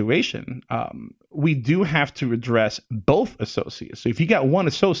particular situation, we do have to address both associates. So if you got one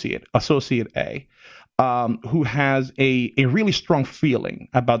associate A, who has a really strong feeling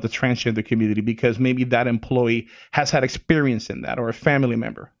about the transgender community because maybe that employee has had experience in that, or a family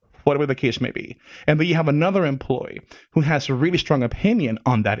member, whatever the case may be. And then you have another employee who has a really strong opinion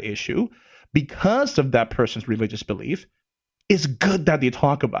on that issue because of that person's religious belief. It's good that they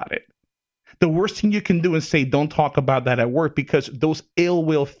talk about it. The worst thing you can do is say, don't talk about that at work, because those ill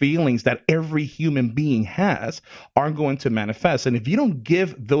will feelings that every human being has are going to manifest. And if you don't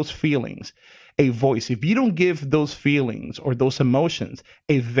give those feelings a voice, if you don't give those feelings or those emotions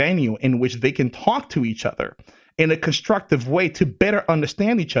a venue in which they can talk to each other in a constructive way to better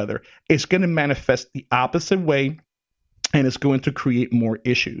understand each other, it's going to manifest the opposite way, and it's going to create more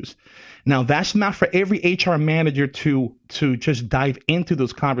issues. Now, that's not for every HR manager to just dive into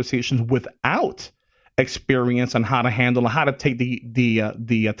those conversations without experience on how to handle and how to take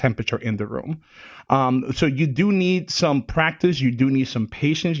the temperature in the room. So you do need some practice. You do need some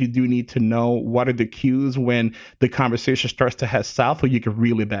patience. You do need to know what are the cues when the conversation starts to head south, or you can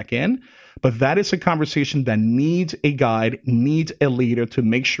reel it back in. But that is a conversation that needs a guide, needs a leader to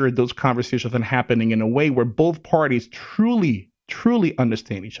make sure those conversations are happening in a way where both parties truly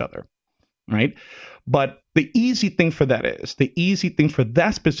understand each other, right? But the easy thing for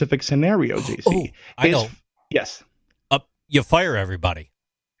that specific scenario, JC, I know. Yes. You fire everybody.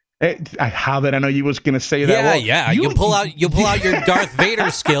 How did I know you was going to say that? Yeah. You pull out your Darth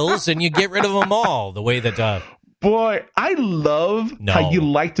Vader skills and you get rid of them all. The way that. Boy, I love how you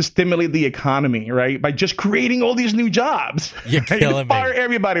like to stimulate the economy, right? By just creating all these new jobs. You're killing me. Fire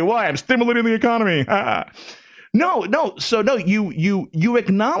everybody. Why? I'm stimulating the economy. No. So you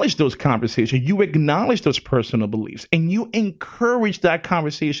acknowledge those conversations. You acknowledge those personal beliefs, and you encourage that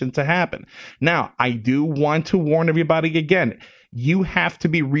conversation to happen. Now, I do want to warn everybody again. You have to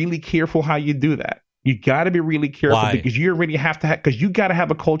be really careful how you do that. You got to be really careful. Why? Because you already have to because you got to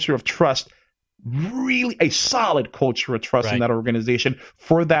have a culture of trust. Really a solid culture of trust in that organization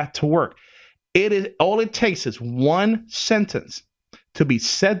for that to work. All it takes is one sentence to be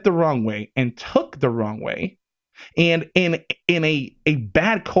said the wrong way and took the wrong way, and in a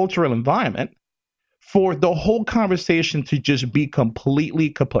bad cultural environment, for the whole conversation to just be completely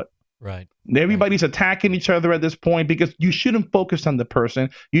kaput. Right. Everybody's attacking each other at this point, because you shouldn't focus on the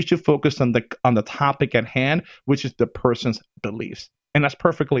person. You should focus on the topic at hand, which is the person's beliefs, and that's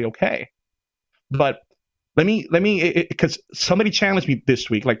perfectly okay. But let me, because somebody challenged me this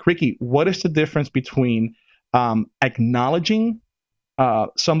week, like, Ricky, what is the difference between acknowledging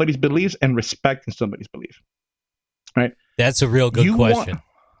somebody's beliefs and respecting somebody's belief? Right. That's a real good question.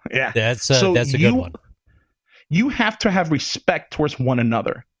 That's a good one. You have to have respect towards one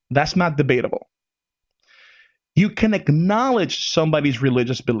another. That's not debatable. You can acknowledge somebody's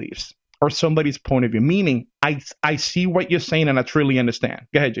religious beliefs or somebody's point of view, meaning I see what you're saying and I truly understand.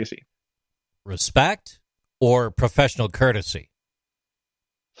 Go ahead, JC. Respect or professional courtesy?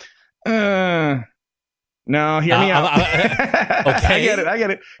 No, hear me out. Okay. I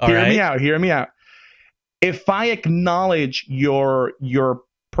get it. Hear me out. If I acknowledge your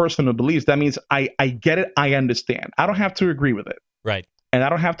personal beliefs, that means I get it. I understand. I don't have to agree with it. Right. And I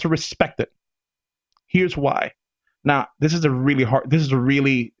don't have to respect it. Here's why. Now, this is a really,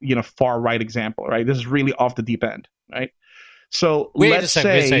 far right example, right? This is really off the deep end, right? So wait a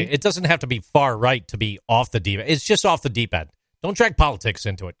second. It doesn't have to be far right to be off the deep end. It's just off the deep end. Don't drag politics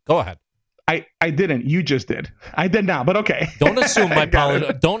into it. Go ahead. I didn't. You just did. I did not, but okay. Don't assume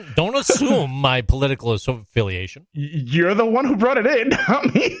don't assume my political affiliation. You're the one who brought it in,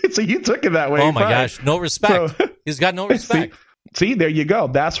 not me. So you took it that way. Oh my gosh, no respect. He's got no respect. See, there you go.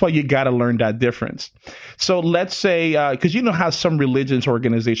 That's why you got to learn that difference. So let's say, because you know how some religions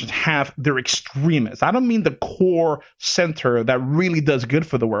organizations have their extremists. I don't mean the core center that really does good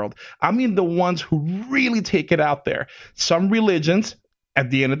for the world. I mean the ones who really take it out there. Some religions, at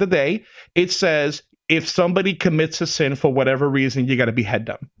the end of the day, it says if somebody commits a sin for whatever reason, you got to behead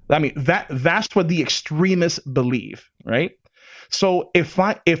them. I mean, that's what the extremists believe, right? So if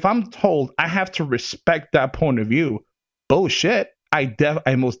I'm told I have to respect that point of view, bullshit. I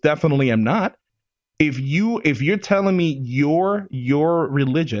most definitely am not. If you're telling me your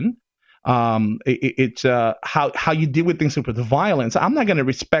religion, it's how you deal with things with violence, I'm not going to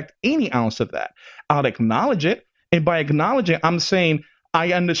respect any ounce of that. I'll acknowledge it, and by acknowledging, I'm saying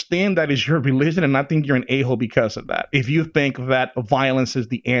I understand that is your religion, and I think you're an a-hole because of that. If you think that violence is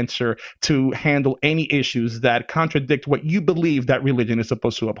the answer to handle any issues that contradict what you believe that religion is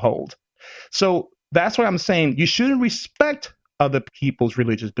supposed to uphold. So that's why I'm saying you shouldn't respect other people's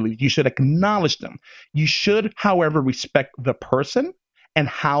religious beliefs. You should acknowledge them. You should, however, respect the person and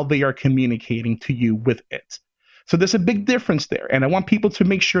how they are communicating to you with it. So there's a big difference there. And I want people to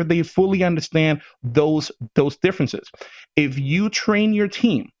make sure they fully understand those differences. If you train your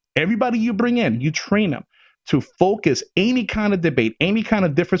team, everybody you bring in, you train them to focus any kind of debate, any kind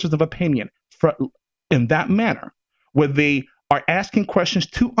of differences of opinion in that manner, where they are asking questions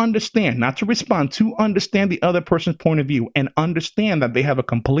to understand, not to respond, to understand the other person's point of view and understand that they have a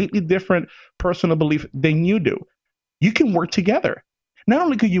completely different personal belief than you do. You can work together. Not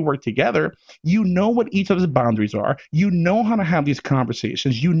only could you work together, you know what each other's boundaries are. You know how to have these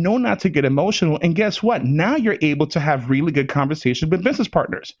conversations. You know not to get emotional. And guess what? Now you're able to have really good conversations with business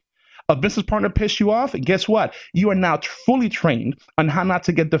partners. A business partner pissed you off, and guess what? You are now fully trained on how not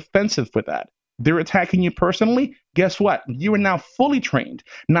to get defensive with that. They're attacking you personally. Guess what? You are now fully trained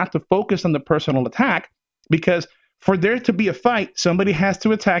not to focus on the personal attack, because for there to be a fight, somebody has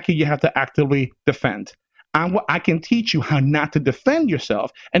to attack you. You have to actively defend. I can teach you how not to defend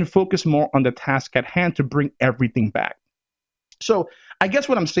yourself and focus more on the task at hand to bring everything back. So I guess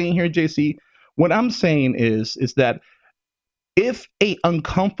what I'm saying here, JC, what I'm saying is that if a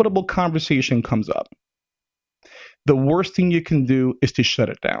uncomfortable conversation comes up, the worst thing you can do is to shut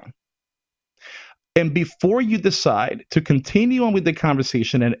it down. And before you decide to continue on with the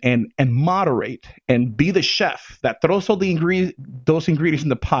conversation and moderate and be the chef that throws all the those ingredients in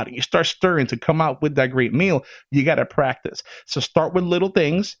the pot and you start stirring to come out with that great meal, you got to practice. So start with little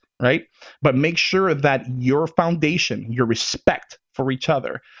things, right? But make sure that your foundation, your respect for each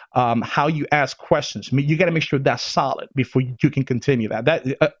other, how you ask questions, you got to make sure that's solid before you can continue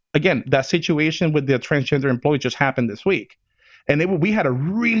that. Again, that situation with the transgender employee just happened this week. And we had a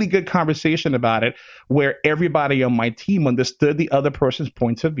really good conversation about it where everybody on my team understood the other person's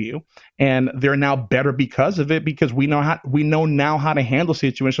points of view, and they're now better because of it, because we know now how to handle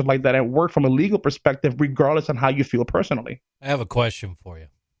situations like that at work from a legal perspective, regardless of how you feel personally. I have a question for you.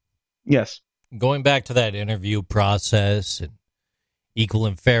 Yes. Going back to that interview process and equal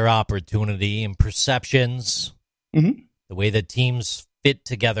and fair opportunity and perceptions, the way that teams fit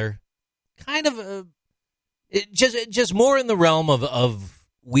together, kind of just more in the realm of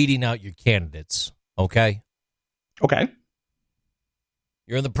weeding out your candidates, okay? Okay.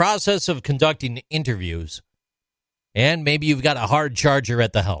 You're in the process of conducting interviews, and maybe you've got a hard charger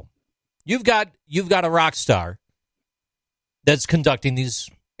at the helm. You've got a rock star that's conducting these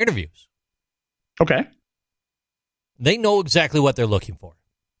interviews. Okay. They know exactly what they're looking for.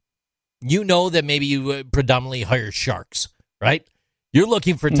 You know that maybe you predominantly hire sharks, right? You're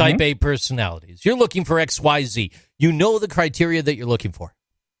looking for type A personalities. You're looking for XYZ. You know the criteria that you're looking for.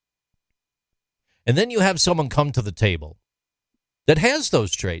 And then you have someone come to the table that has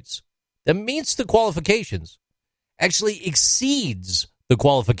those traits, that meets the qualifications, actually exceeds the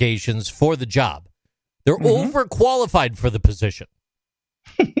qualifications for the job. They're overqualified for the position.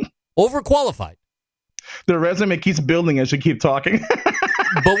 Overqualified. The resume keeps building as you keep talking.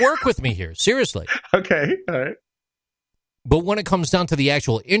 But work with me here, seriously. Okay, all right. But when it comes down to the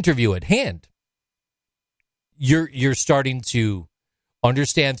actual interview at hand, you're starting to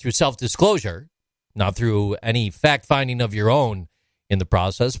understand through self-disclosure, not through any fact-finding of your own in the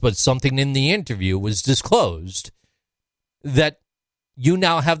process, but something in the interview was disclosed, that you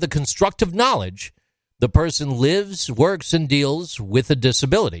now have the constructive knowledge the person lives, works, and deals with a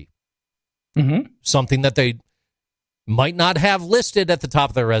disability. Mm-hmm. Something that they might not have listed at the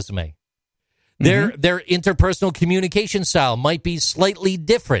top of their resume. Their interpersonal communication style might be slightly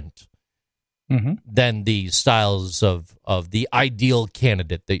different than the styles of the ideal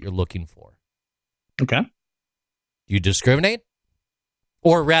candidate that you're looking for. Okay. Do you discriminate?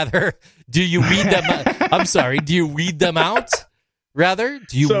 Or rather, do you weed them I'm sorry, do you weed them out? Rather,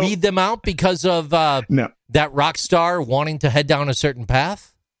 do you weed them out because of no. that rock star wanting to head down a certain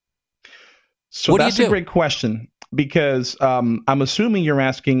path? So that's a great question, because I'm assuming you're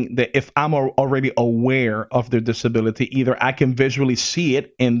asking that if I'm already aware of their disability, either I can visually see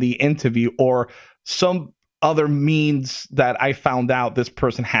it in the interview or some other means that I found out this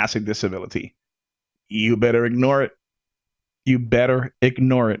person has a disability. You better ignore it. You better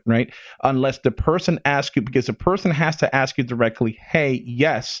ignore it, right? Unless the person asks you, because the person has to ask you directly, hey,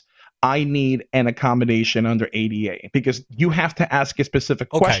 yes, I need an accommodation under ADA, because you have to ask a specific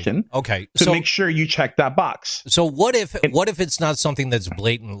question to make sure you check that box. So what if it's not something that's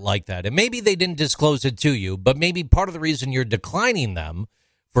blatant like that? And maybe they didn't disclose it to you, but maybe part of the reason you're declining them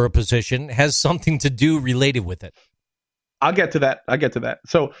for a position has something to do related with it. I'll get to that.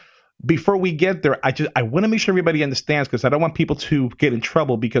 So before we get there, I want to make sure everybody understands, because I don't want people to get in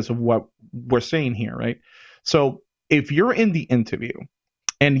trouble because of what we're saying here, right? So if you're in the interview,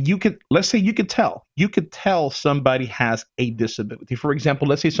 and let's say you could tell somebody has a disability. For example,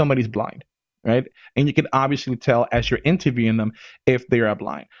 let's say somebody's blind, right? And you can obviously tell as you're interviewing them if they are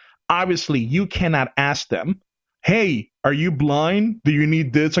blind. Obviously, you cannot ask them, hey, are you blind? Do you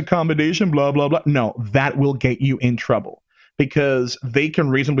need this accommodation? Blah, blah, blah. No, that will get you in trouble, because they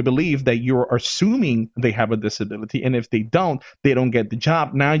can reasonably believe that you're assuming they have a disability. And if they don't get the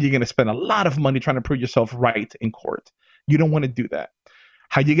job. Now you're going to spend a lot of money trying to prove yourself right in court. You don't want to do that.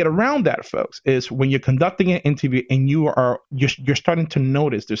 How you get around that, folks, is when you're conducting an interview and you're starting to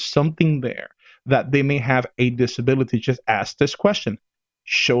notice there's something there that they may have a disability, just ask this question.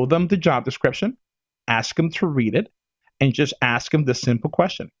 Show them the job description, ask them to read it, and just ask them the simple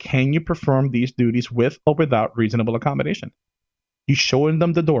question. Can you perform these duties with or without reasonable accommodation? You're showing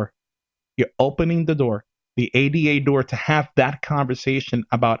them the door. You're opening the door, the ADA door, to have that conversation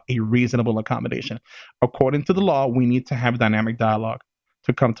about a reasonable accommodation. According to the law, we need to have dynamic dialogue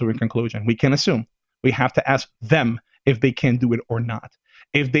to come to a conclusion. We can assume. We have to ask them if they can do it or not.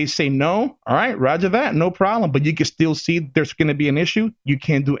 If they say no, all right, roger that, no problem. But you can still see there's going to be an issue. You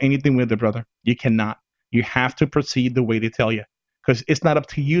can't do anything with it, brother. You cannot. You have to proceed the way they tell you, because it's not up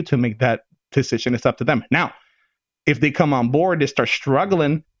to you to make that decision. It's up to them. Now, if they come on board, they start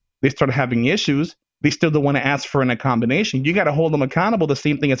struggling, they start having issues, they still don't want to ask for an accommodation. You got to hold them accountable, the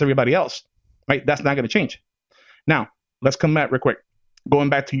same thing as everybody else, right? That's not going to change. Now, let's come back real quick.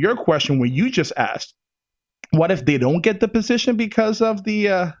 Going back to your question where you just asked, what if they don't get the position because of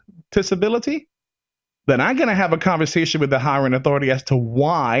the disability? Then I'm going to have a conversation with the hiring authority as to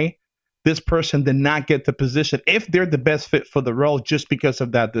why this person did not get the position, if they're the best fit for the role, just because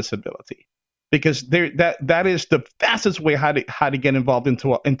of that disability. Because that is the fastest way how to get involved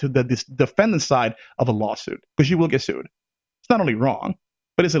into the defendant side of a lawsuit, because you will get sued. It's not only wrong,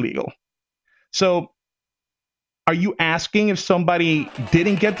 but it's illegal. So are you asking if somebody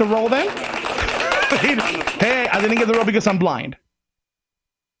didn't get the role then? Hey, I didn't get the role because I'm blind.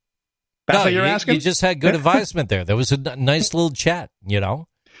 That's how you're asking? You just had good advisement there. There was a nice little chat, you know?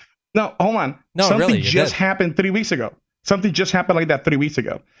 No, hold on. No, something really, just happened 3 weeks ago. Something just happened like that 3 weeks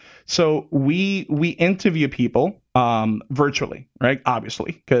ago. So we interview people virtually, right?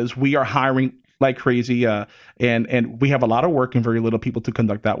 Obviously, because we are hiring like crazy, and we have a lot of work and very little people to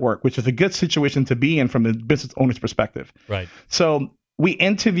conduct that work, which is a good situation to be in from the business owner's perspective. Right. So we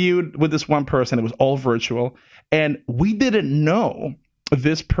interviewed with this one person. It was all virtual, and we didn't know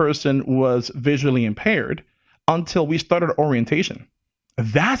this person was visually impaired until we started orientation.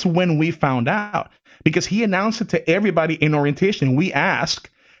 That's when we found out, because he announced it to everybody in orientation. We asked,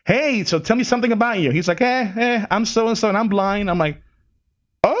 hey, so tell me something about you. He's like, I'm so-and-so and I'm blind. I'm like,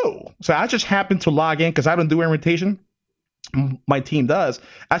 oh, so I just happened to log in because I don't do orientation. My team does.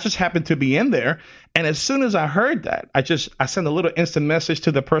 I just happened to be in there. And as soon as I heard that, I sent a little instant message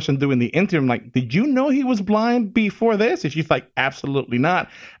to the person doing the interview. I'm like, did you know he was blind before this? And she's like, absolutely not.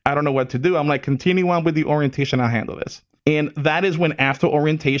 I don't know what to do. I'm like, continue on with the orientation. I'll handle this. And that is when, after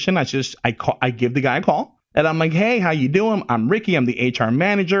orientation, I give the guy a call. And I'm like, hey, how you doing? I'm Ricky. I'm the HR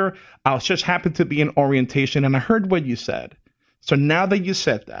manager. I just happened to be in orientation, and I heard what you said. So now that you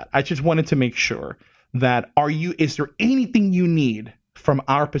said that, I just wanted to make sure that is there anything you need from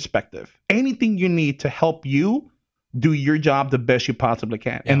our perspective? Anything you need to help you do your job the best you possibly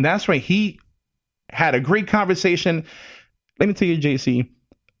can? Yeah. And that's right. He Had a great conversation. Let me tell you, JC,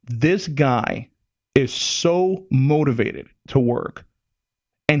 this guy is so motivated to work,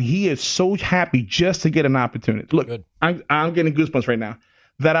 and he is so happy just to get an opportunity. Look, I'm getting goosebumps right now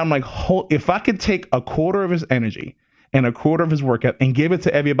that I'm like, if I could take a quarter of his energy and a quarter of his workout and give it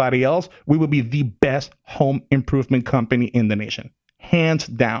to everybody else, we would be the best home improvement company in the nation, hands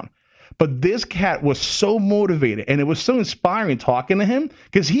down. But this cat was so motivated, and it was so inspiring talking to him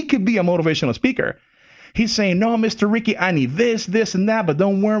because he could be a motivational speaker. He's saying, no, Mr. Ricky, I need this, this, and that, but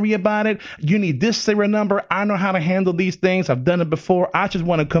don't worry about it. You need this serial number. I know how to handle these things. I've done it before. I just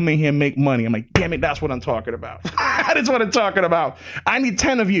want to come in here and make money. I'm like, damn it, that's what I'm talking about. That's what I'm talking about. I need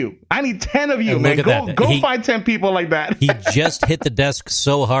 10 of you. Man. Go find 10 people like that. He just hit the desk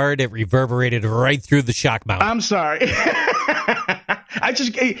so hard it reverberated right through the shock mount. I'm sorry.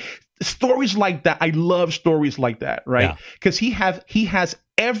 Stories like that. I love stories like that, right? Because he has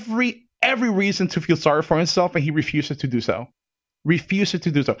every reason to feel sorry for himself, and he refuses to do so.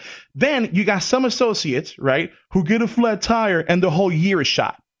 Then you got some associates, right, who get a flat tire and the whole year is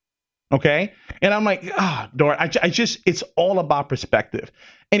shot. Okay. And I'm like, Dora, it's all about perspective.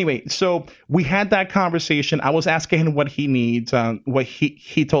 Anyway, so we had that conversation. I was asking him what he needs. What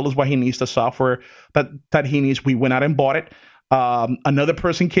he told us what he needs, the software that he needs. We went out and bought it. Another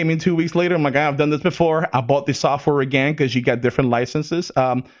person came in 2 weeks later. I'm like, I've done this before. I bought the software again because you got different licenses.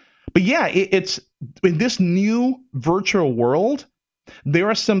 But yeah, it's in this new virtual world, there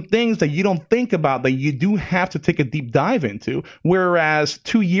are some things that you don't think about that you do have to take a deep dive into, whereas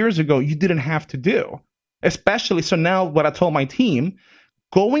 2 years ago, you didn't have to do. Especially, so now what I told my team,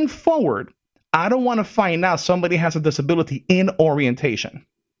 going forward, I don't want to find out somebody has a disability in orientation.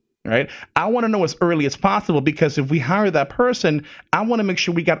 Right? I want to know as early as possible, because if we hire that person, I want to make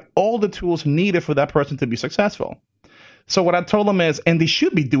sure we got all the tools needed for that person to be successful. So what I told them is, and they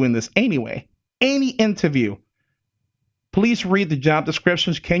should be doing this anyway, any interview, please read the job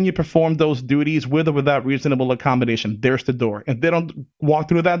descriptions. Can you perform those duties with or without reasonable accommodation? There's the door. If they don't walk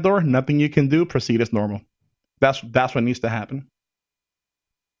through that door, nothing you can do. Proceed as normal. That's what needs to happen.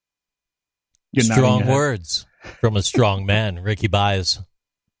 Strong words from a strong man, Ricky Baez.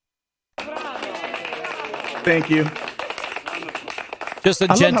 Thank you. Just a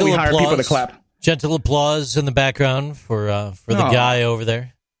gentle applause. People to clap. Gentle applause in the background for the guy over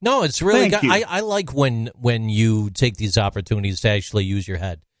there. No, it's really good. I like when you take these opportunities to actually use your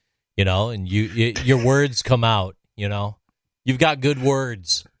head, and your words come out. You've got good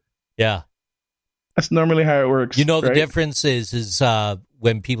words. Yeah, that's normally how it works. The difference is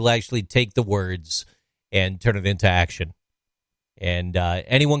when people actually take the words and turn it into action. And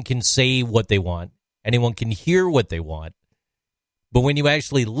anyone can say what they want. Anyone can hear what they want. But when you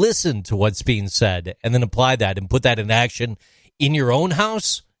actually listen to what's being said and then apply that and put that in action in your own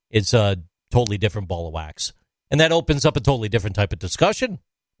house, it's a totally different ball of wax. And that opens up a totally different type of discussion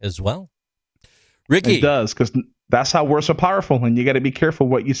as well. Ricky. It does, because that's how words are powerful, and you got to be careful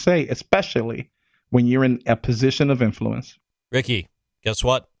what you say, especially when you're in a position of influence. Ricky, guess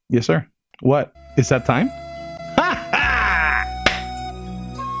what? Yes, sir. What? Is that time?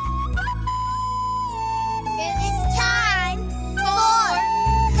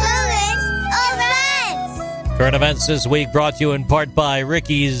 Current events this week brought to you in part by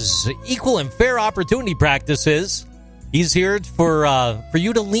Ricky's Equal and Fair Opportunity Practices. He's here for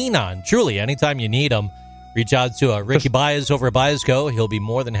you to lean on. Truly, anytime you need him, reach out to Ricky Baez over at BaezCo. He'll be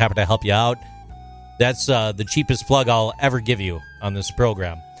more than happy to help you out. That's the cheapest plug I'll ever give you on this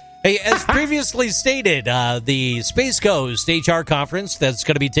program. Hey, as previously stated, the Space Coast HR conference that's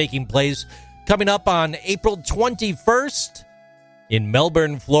going to be taking place coming up on April 21st in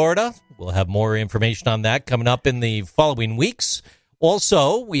Melbourne, Florida. We'll have more information on that coming up in the following weeks.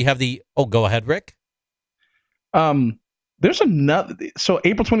 Also, we have the... Oh, go ahead, Rick. There's another... So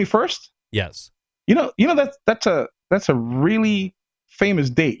April 21st? Yes. That's a really famous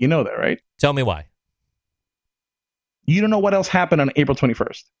date. You know that, right? Tell me why. You don't know what else happened on April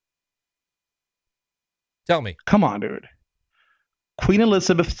 21st? Tell me. Come on, dude. Queen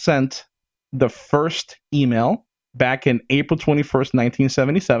Elizabeth sent the first email back in April 21st,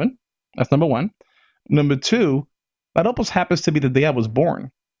 1977. That's number one. Number two, that almost happens to be the day I was born.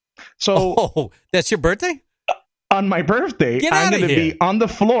 So, that's your birthday? On my birthday, I'm going to be on the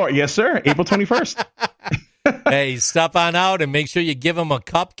floor. Yes, sir. April 21st. Hey, stop on out and make sure you give him a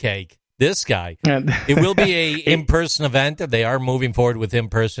cupcake. This guy. It will be a in-person event. They are moving forward with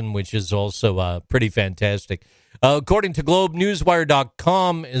in-person, which is also pretty fantastic. According to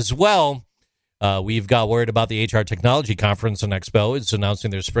GlobeNewsWire.com as well, we've got word about the HR Technology Conference and Expo. It's announcing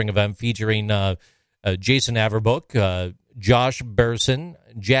their spring event featuring Jason Averbook, Josh Bersin,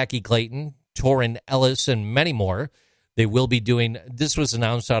 Jackie Clayton, Torrin Ellis, and many more. They will be doing, this was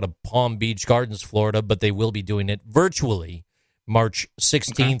announced out of Palm Beach Gardens, Florida, but they will be doing it virtually March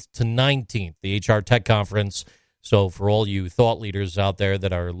 16th to 19th, the HR Tech Conference. So for all you thought leaders out there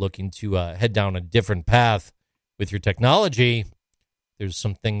that are looking to head down a different path with your technology, there's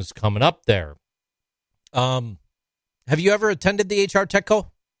some things coming up there. Have you ever attended the HR TechCo?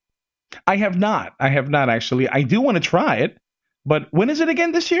 I have not. Actually. I do want to try it, but when is it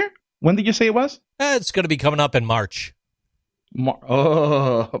again this year? When did you say it was? It's going to be coming up in March.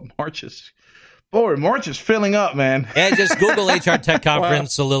 March is filling up, man. Yeah, just Google HR Tech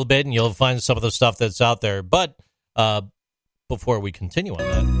Conference a little bit, and you'll find some of the stuff that's out there. But before we continue on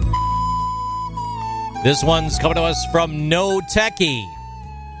that, this one's coming to us from No Techie,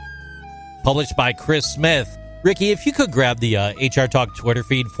 published by Chris Smith. Ricky, if you could grab the HR Talk Twitter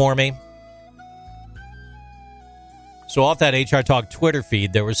feed for me. So off that HR Talk Twitter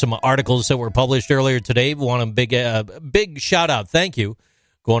feed, there were some articles that were published earlier today. We want a big shout-out. Thank you.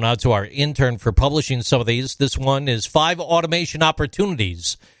 Going out to our intern for publishing some of these. This one is 5 automation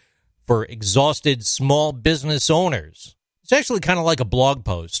opportunities for exhausted small business owners. It's actually kind of like a blog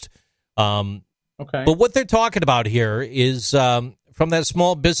post. Okay. But what they're talking about here is, from that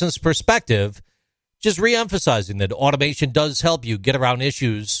small business perspective, just re-emphasizing that automation does help you get around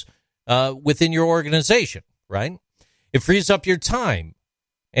issues within your organization, right? It frees up your time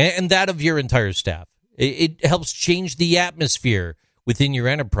and that of your entire staff. It helps change the atmosphere within your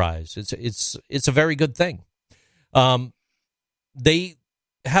enterprise. It's a very good thing. They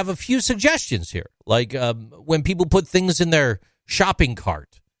have a few suggestions here, like when people put things in their shopping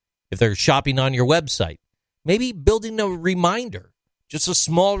cart, if they're shopping on your website, maybe building a reminder, just a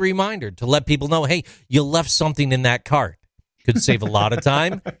small reminder to let people know, hey, you left something in that cart. Could save a lot of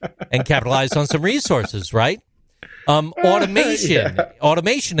time and capitalize on some resources, right?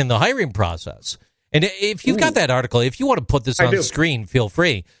 Automation in the hiring process. And if you've got that article, if you want to put this on the screen, feel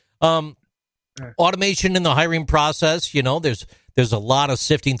free. Automation in the hiring process, there's a lot of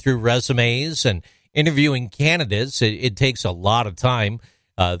sifting through resumes and interviewing candidates. It takes a lot of time.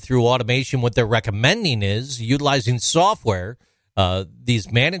 Through automation, what they're recommending is utilizing software,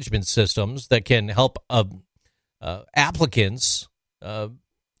 these management systems that can help applicants,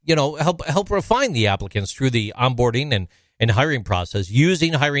 help refine the applicants through the onboarding and hiring process,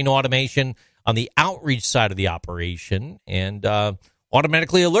 using hiring automation on the outreach side of the operation, and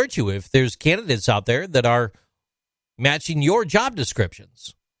automatically alert you if there's candidates out there that are matching your job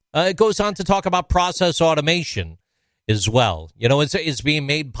descriptions. It goes on to talk about process automation as well. It's being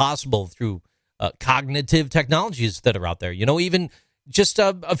made possible through cognitive technologies that are out there. Even just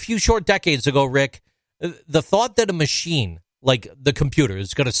a few short decades ago, Rick, the thought that a machine like the computer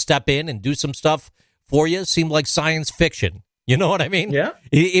is going to step in and do some stuff for you seemed like science fiction. You know what I mean? Yeah.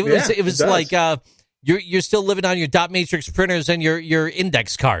 It was like you're still living on your dot matrix printers and your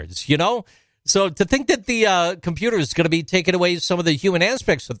index cards, So to think that the computer is going to be taking away some of the human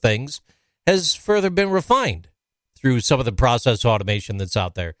aspects of things has further been refined through some of the process automation that's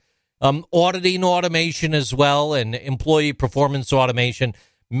out there. Auditing automation as well, and employee performance automation.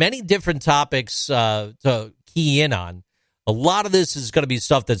 Many different topics to key in on. A lot of this is going to be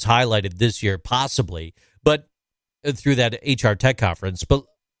stuff that's highlighted this year, possibly, but through that HR Tech Conference. But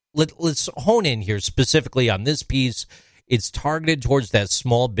let's hone in here specifically on this piece. It's targeted towards that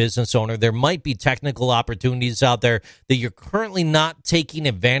small business owner. There might be technical opportunities out there that you're currently not taking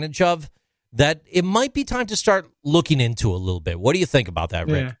advantage of that it might be time to start looking into a little bit. What do you think about that,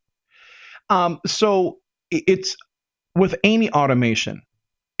 Rick? Yeah. So it's with any automation,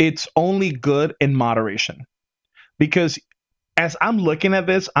 it's only good in moderation, because as I'm looking at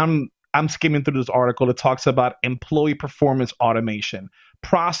this, I'm skimming through this article that talks about employee performance automation,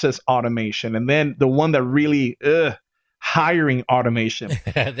 process automation, and then the one that really hiring automation.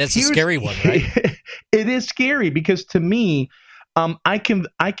 That's a scary one, right? It is scary because to me, I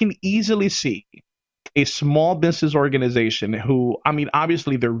can easily see a small business organization who,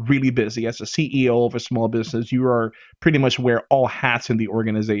 obviously they're really busy. As a CEO of a small business, you are pretty much wear all hats in the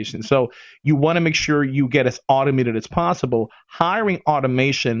organization. So you want to make sure you get as automated as possible. Hiring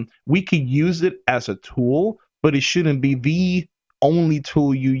automation, we could use it as a tool, but it shouldn't be the only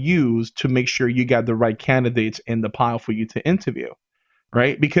tool you use to make sure you got the right candidates in the pile for you to interview,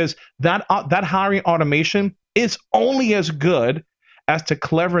 right? Because that hiring automation is only as good as the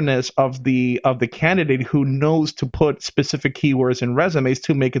cleverness of the candidate who knows to put specific keywords in resumes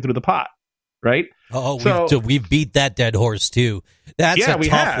to make it through the pot, right? We've beat that dead horse too. That's a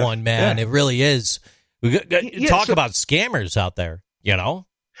tough one, man. Yeah. It really is. Talk about scammers out there,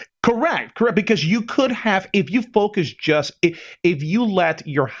 Correct. Because you could have, if you focus if you let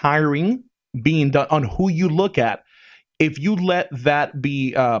your hiring being done on who you look at, if you let that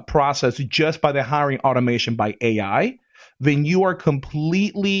be processed just by the hiring automation by AI, then you are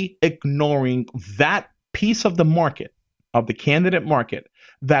completely ignoring that piece of the market, of the candidate market,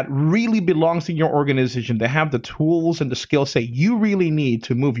 that really belongs to your organization. They have the tools and the skill set you really need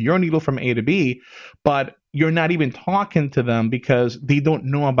to move your needle from A to B, but you're not even talking to them because they don't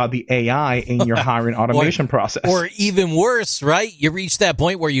know about the AI in your hiring automation process. Or even worse, right? You reach that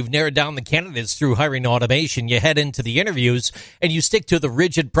point where you've narrowed down the candidates through hiring automation. You head into the interviews and you stick to the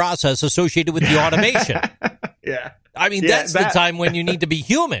rigid process associated with the automation. Yeah. I mean, that's the time when you need to be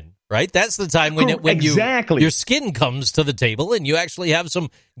human, right? That's the time when your skin comes to the table and you actually have some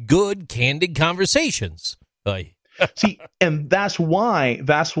good, candid conversations. See, and that's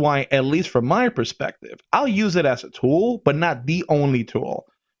why, at least from my perspective, I'll use it as a tool, but not the only tool,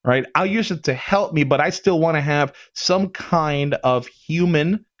 right? I'll use it to help me, but I still want to have some kind of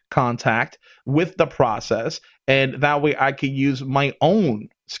human contact with the process. And that way I can use my own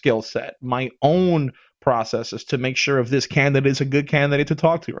skill set, my own processes to make sure if this candidate is a good candidate to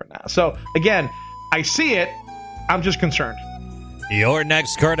talk to or not. So again, I see it. I'm just concerned. Your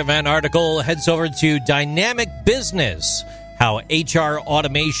next current event article heads over to Dynamic Business, how HR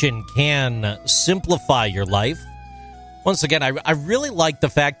automation can simplify your life. Once again, I really like the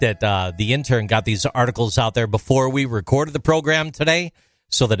fact that the intern got these articles out there before we recorded the program today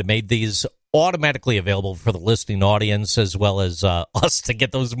so that it made these automatically available for the listening audience as well as us to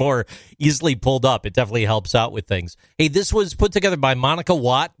get those more easily pulled up. It definitely helps out with things. Hey, this was put together by Monica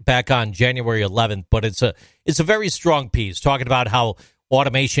Watt back on January 11th, but it's a very strong piece talking about how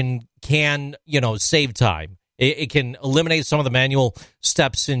automation can, save time. It can eliminate some of the manual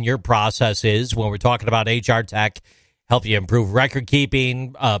steps in your processes when we're talking about HR tech, help you improve record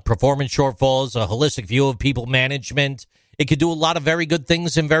keeping, performance shortfalls, a holistic view of people management. It could do a lot of very good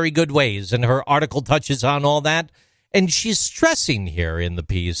things in very good ways, and her article touches on all that. And she's stressing here in the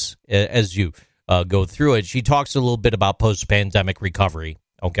piece, as you go through it, she talks a little bit about post-pandemic recovery,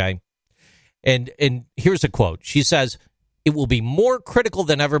 okay? And here's a quote. She says, "It will be more critical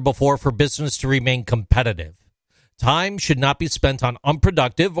than ever before for business to remain competitive. Time should not be spent on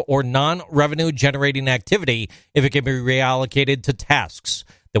unproductive or non-revenue generating activity if it can be reallocated to tasks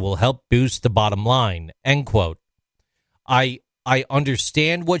that will help boost the bottom line," end quote. I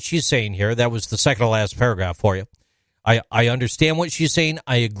understand what she's saying here. That was the second to last paragraph for you. I understand what she's saying.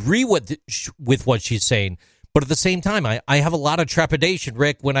 I agree with what she's saying. But at the same time, I have a lot of trepidation,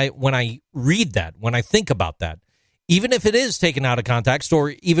 Rick, when I read that, when I think about that, even if it is taken out of context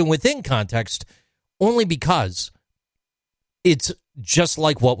or even within context, only because it's just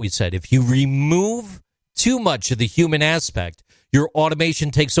like what we said. If you remove too much of the human aspect, your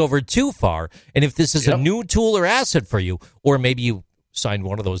automation takes over too far. And if this is a new tool or asset for you, or maybe you signed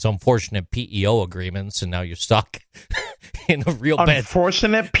one of those unfortunate PEO agreements and now you're stuck in a real bad...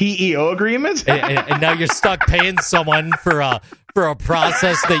 Unfortunate PEO agreements? and now you're stuck paying someone for a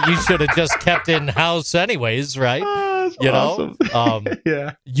process that you should have just kept in-house anyways, right? Awesome.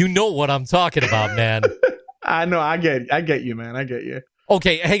 Yeah. You know what I'm talking about, man. I know. I get you, man. I get you.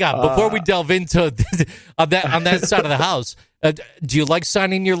 Okay, hang on. Before we delve into on that side of the house, do you like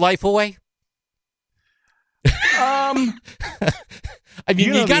signing your life away? I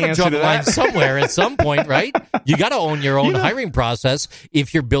mean, you got to draw the line somewhere at some point, right? You got to own your own hiring process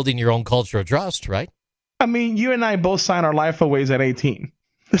if you're building your own culture of trust, right? I mean, you and I both signed our life aways at 18,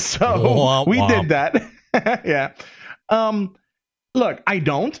 so we did that. Yeah. Look, I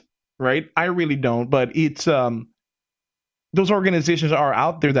don't. Right? I really don't. But it's those organizations are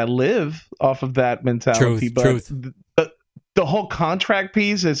out there that live off of that mentality. Truth. The whole contract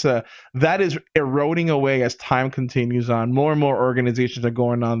piece is that is eroding away as time continues on. More and more organizations are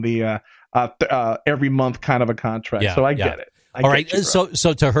going on the every month kind of a contract. So I get it. All right. So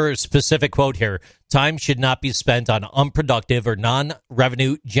to her specific quote here, time should not be spent on unproductive or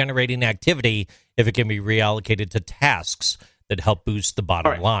non-revenue generating activity if it can be reallocated to tasks that help boost the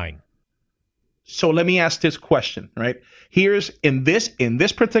bottom line. So let me ask this question, right? Here's in this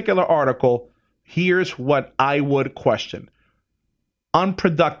particular article, here's what I would question.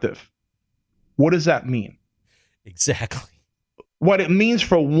 Unproductive. What does that mean? Exactly. What it means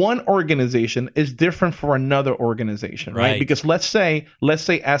for one organization is different for another organization, right? Because let's say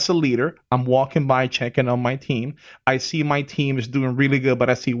as a leader, I'm walking by checking on my team. I see my team is doing really good,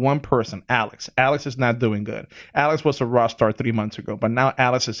 but I see one person, Alex. Alex is not doing good. Alex was a raw star 3 months ago, but now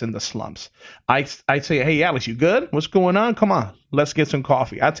Alex is in the slumps. I say, hey, Alex, you good? What's going on? Come on, let's get some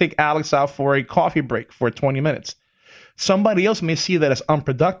coffee. I take Alex out for a coffee break for 20 minutes. Somebody else may see that as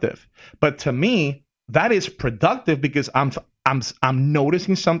unproductive, but to me, that is productive because I'm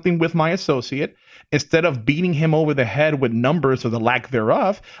noticing something with my associate. Instead of beating him over the head with numbers or the lack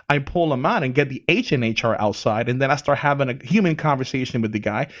thereof, I pull him out and get the H in HR outside, and then I start having a human conversation with the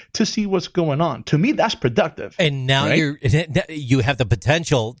guy to see what's going on. To me, that's productive. And now right? you have the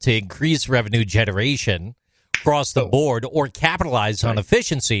potential to increase revenue generation across the board or capitalize on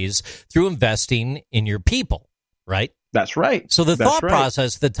efficiencies through investing in your people, right? That's right. So the That's thought right.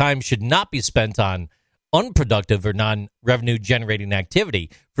 process, the time should not be spent on unproductive or non-revenue generating activity.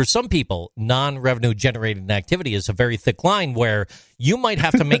 For some people, non-revenue generating activity is a very thick line where you might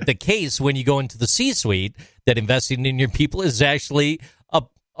have to make the case when you go into the C-suite that investing in your people is actually a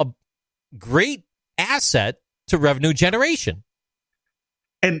great asset to revenue generation.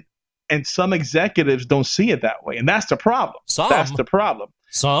 And some executives don't see it that way, and that's the problem. That's the problem.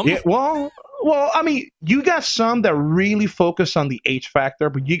 Some? Yeah, well, I mean, you got some that really focus on the H factor,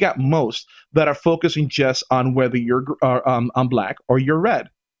 but you got most that are focusing just on whether you're on black or you're red.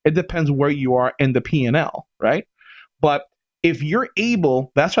 It depends where you are in the P&L, right? But if you're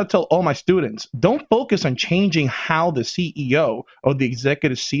able, that's what I tell all my students, don't focus on changing how the CEO or the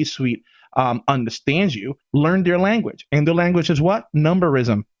executive C-suite understands you. Learn their language. And their language is what?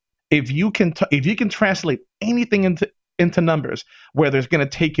 Numberism. If you can translate anything into numbers, whether it's going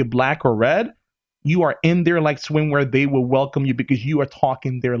to take you black or red, you are in there like swimwear. They will welcome you because you are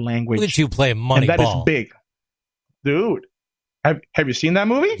talking their language. Look at you play Moneyball. And that is big. Dude, have you seen that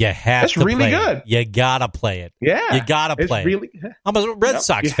movie? You have It's to really play good. it. You got to play it. Yeah. You got to play really, it. I'm a Red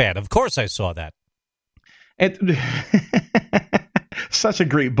Sox fan. Of course I saw that. Such a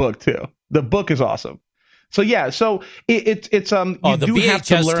great book, too. The book is awesome. So, yeah. So, you do have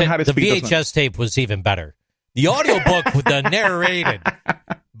to learn how to speak the VHS tape was even better. The audiobook with the narrated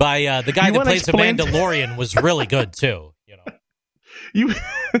by the guy that plays the Mandalorian was really good too. You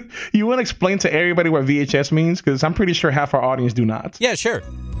want to explain to everybody what VHS means? Because I'm pretty sure half our audience do not. Yeah, sure.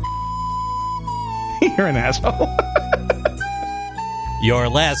 You're an asshole. Your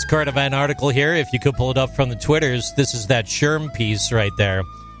last current event article here, if you could pull it up from the Twitters, this is that SHRM piece right there.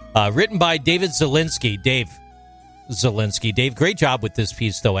 Written by David Zielinski. Dave, great job with this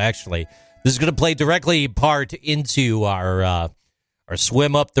piece, though, actually. This is going to play directly part into our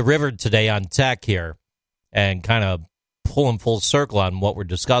swim up the river today on tech here and kind of pull in full circle on what we're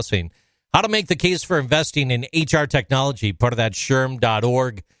discussing. How to make the case for investing in HR technology, part of that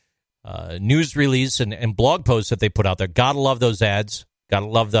SHRM.org news release and blog posts that they put out there. Gotta love those ads. Gotta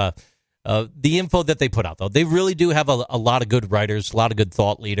love the info that they put out, though. They really do have a lot of good writers, a lot of good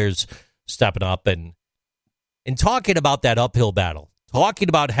thought leaders stepping up and talking about that uphill battle. Talking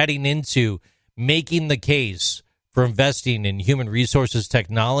about heading into making the case for investing in human resources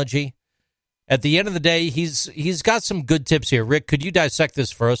technology. At the end of the day, he's got some good tips here. Rick, could you dissect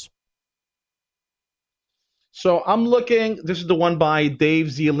this for us? So I'm looking, this is the one by Dave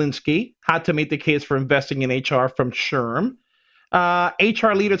Zielinski, How to Make the Case for Investing in HR from SHRM.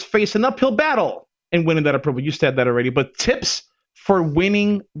 HR leaders face an uphill battle in winning that approval. You said that already, but tips for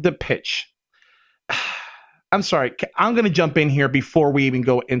winning the pitch. I'm sorry, I'm going to jump in here before we even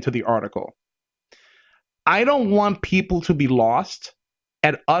go into the article. I don't want people to be lost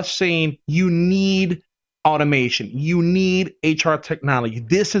at us saying you need automation, you need HR technology,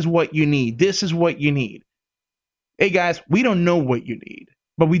 this is what you need, this is what you need. Hey guys, we don't know what you need,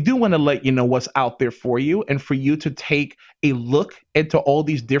 but we do want to let you know what's out there for you and for you to take a look into all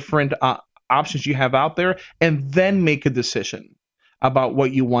these different options you have out there and then make a decision about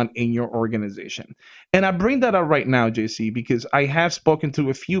what you want in your organization. And I bring that up right now, JC, because I have spoken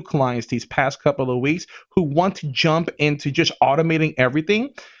to a few clients these past couple of weeks who want to jump into just automating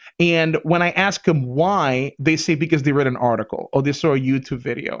everything. And when I ask them why, they say because they read an article or they saw a YouTube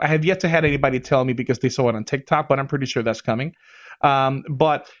video. I have yet to have anybody tell me because they saw it on TikTok, but I'm pretty sure that's coming.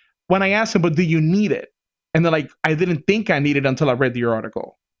 But when I ask them, but do you need it? And they're like, I didn't think I needed it until I read your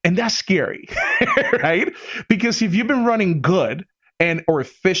article. And that's scary, right? Because if you've been running good, or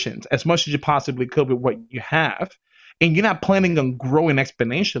efficient as much as you possibly could with what you have, and you're not planning on growing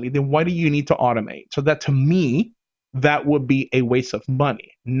exponentially, then why do you need to automate? So that, to me, that would be a waste of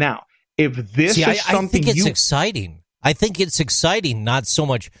money. Now, if this is something I think it's exciting. I think it's exciting, not so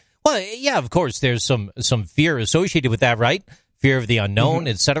much. Well, yeah, of course, there's some fear associated with that, right? Fear of the unknown,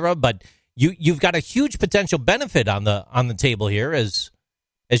 et cetera. But you've got a huge potential benefit on the table here as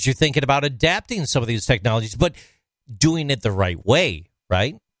you're thinking about adapting some of these technologies, but doing it the right way,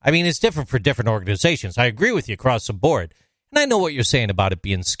 right? I mean, it's different for different organizations. I agree with you across the board. And I know what you're saying about it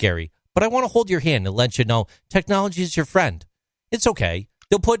being scary, but I want to hold your hand and let you know technology is your friend. It's okay.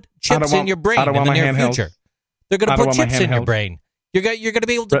 They'll put chips in your brain in the near future. They're going to put chips in your brain You're going to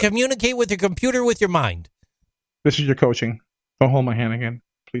be able to communicate with your computer with your mind. This is your coaching. Don't hold my hand again.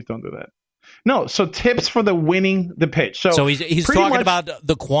 Please don't do that. No, so tips for the winning the pitch. So he's talking about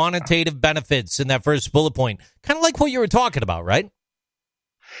the quantitative benefits in that first bullet point, kind of like what you were talking about, right?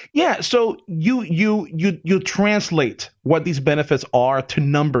 Yeah, so you translate what these benefits are to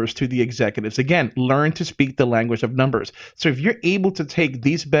numbers to the executives. Again, learn to speak the language of numbers. So if you're able to take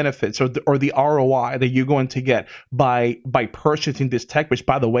these benefits or the ROI that you're going to get by purchasing this tech, which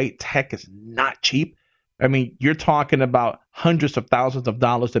by the way, tech is not cheap. I mean, you're talking about hundreds of thousands of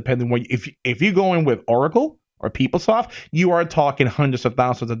dollars, depending on if you're going with Oracle or PeopleSoft, you are talking hundreds of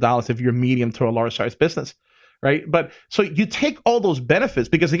thousands of dollars if you're medium to a large size business, right? But so you take all those benefits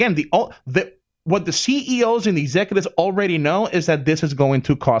because again, what the CEOs and the executives already know is that this is going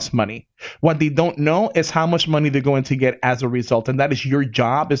to cost money. What they don't know is how much money they're going to get as a result, and that is your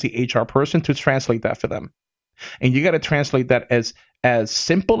job as the HR person to translate that for them. And you got to translate that as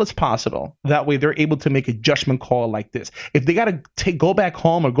simple as possible. That way they're able to make a judgment call like this. If they got to go back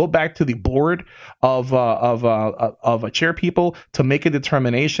home or go back to the board of a chair people to make a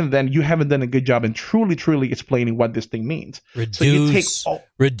determination, then you haven't done a good job in truly explaining what this thing means.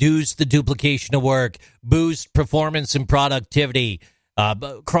 Reduce the duplication of work, boost performance and productivity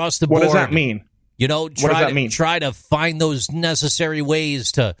across the board. What does that mean? Try to find those necessary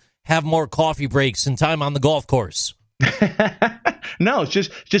ways to have more coffee breaks and time on the golf course. No, it's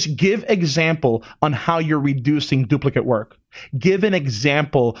just give example on how you're reducing duplicate work. Give an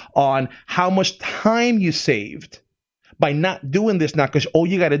example on how much time you saved by not doing this now, because all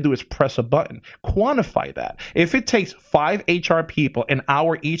you got to do is press a button. Quantify that. If it takes 5 HR people an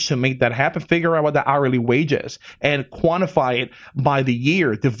hour each to make that happen, figure out what the hourly wage is and quantify it by the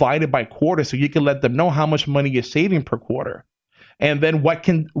year, divided by quarter, so you can let them know how much money you're saving per quarter. And then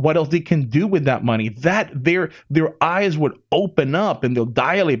what else they can do with that money, that their eyes would open up and they'll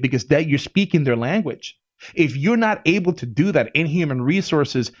dilate because that you're speaking their language. If you're not able to do that in human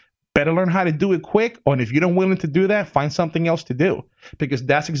resources, better learn how to do it quick. Or if you're not willing to do that, find something else to do, because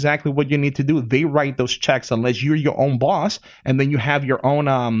that's exactly what you need to do. They write those checks unless you're your own boss and then you have your own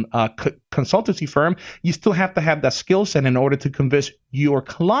consultancy firm. You still have to have that skill set in order to convince your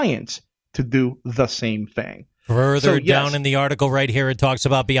clients to do the same thing. Further down in the article right here, it talks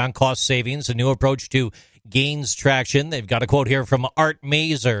about beyond cost savings, a new approach to gains traction. They've got a quote here from Art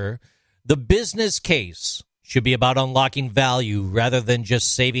Mazer. The business case should be about unlocking value rather than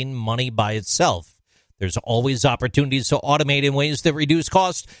just saving money by itself. There's always opportunities to automate in ways that reduce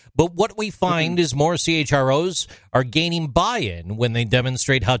cost, but what we find is more CHROs are gaining buy-in when they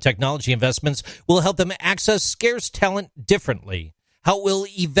demonstrate how technology investments will help them access scarce talent differently, how it will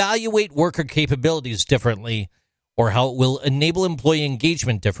evaluate worker capabilities differently, or how it will enable employee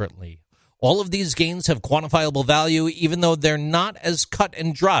engagement differently. All of these gains have quantifiable value, even though they're not as cut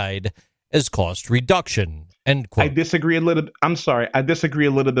and dried as cost reduction. End quote. I disagree a little bit. I'm sorry. I disagree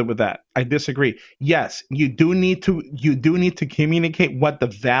a little bit with that. I disagree. Yes, you do need to communicate what the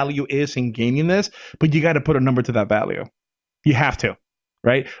value is in gaining this, but you got to put a number to that value. You have to,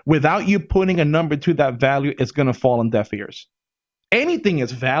 right? Without you putting a number to that value, it's going to fall on deaf ears. Anything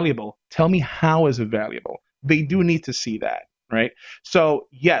is valuable. Tell me, how is it valuable? They do need to see that, right? So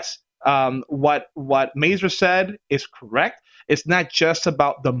yes, what Mazer said is correct. It's not just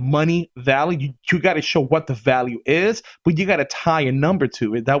about the money value. You got to show what the value is, but you got to tie a number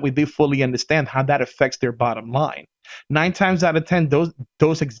to it. That way they fully understand how that affects their bottom line. 9 times out of 10,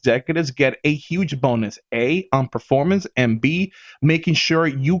 those executives get a huge bonus, A, on performance, and B, making sure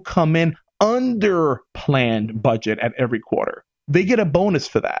you come in under planned budget at every quarter. They get a bonus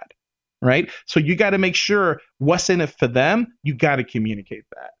for that, right? So you got to make sure what's in it for them. You got to communicate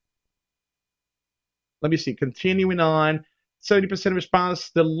that. Let me see. Continuing on, 70%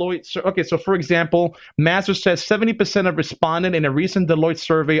 response, Deloitte. Okay, so for example, Mazer says 70% of respondents in a recent Deloitte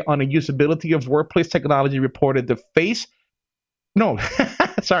survey on the usability of workplace technology reported they face.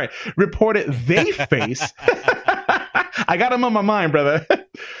 I got them on my mind, brother.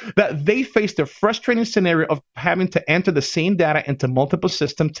 That they face the frustrating scenario of having to enter the same data into multiple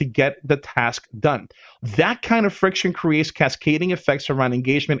systems to get the task done. That kind of friction creates cascading effects around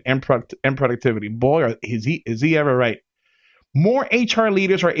engagement and productivity. Boy, is he ever right. More HR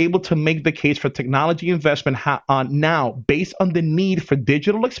leaders are able to make the case for technology investment now based on the need for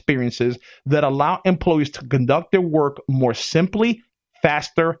digital experiences that allow employees to conduct their work more simply,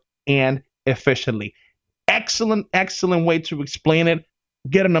 faster, and efficiently. Excellent way to explain it.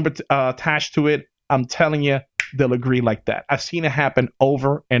 Get a number attached to it. I'm telling you, they'll agree like that. I've seen it happen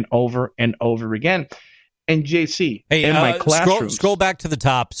over and over and over again. And JC, in my classroom. Scroll back to the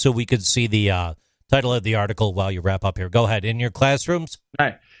top so we could see the Title of the article while you wrap up here. Go ahead. In your classrooms? All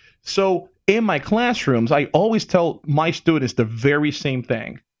right. So in my classrooms, I always tell my students the very same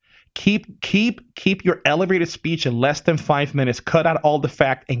thing. Keep your elevated speech in less than 5 minutes. Cut out all the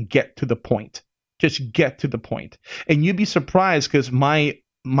fact and get to the point. Just get to the point. And you'd be surprised because my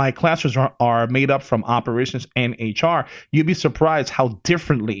classrooms are made up from operations and HR. You'd be surprised how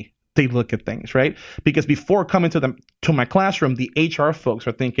differently they look at things, right? Because before coming to my classroom, the HR folks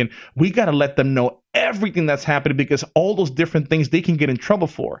are thinking, we got to let them know everything that's happening because all those different things they can get in trouble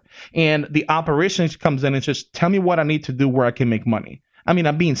for. And the operations comes in and just tell me what I need to do where I can make money. I mean,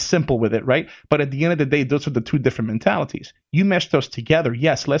 I'm being simple with it, right? But at the end of the day, those are the two different mentalities. You mesh those together.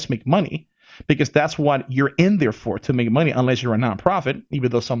 Yes, let's make money because that's what you're in there for, to make money, unless you're a nonprofit,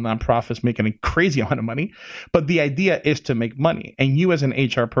 even though some nonprofits make a crazy amount of money. But the idea is to make money. And you as an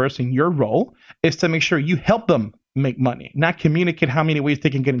HR person, your role is to make sure you help them make money, not communicate how many ways they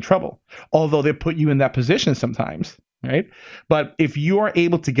can get in trouble, although they put you in that position sometimes, right? But if you are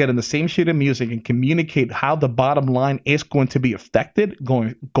able to get in the same sheet of music and communicate how the bottom line is going to be affected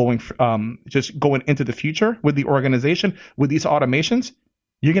going into the future with the organization, with these automations,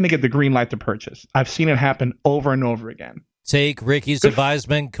 you're going to get the green light to purchase. I've seen it happen over and over again. Take Ricky's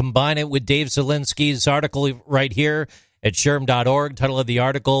advisement, combine it with Dave Zielinski's article right here at SHRM.org. Title of the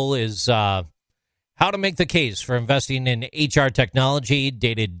article is How to Make the Case for Investing in HR Technology,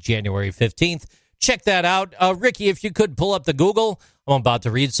 dated January 15th. Check that out. Ricky, if you could pull up the Google. I'm about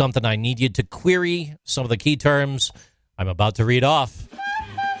to read something. I need you to query some of the key terms I'm about to read off.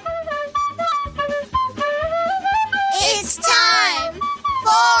 It's time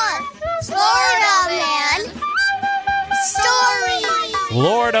for Florida Man Stories.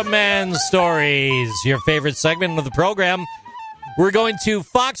 Florida Man Stories, your favorite segment of the program. We're going to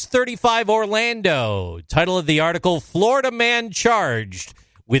Fox 35 Orlando. Title of the article, Florida Man Charged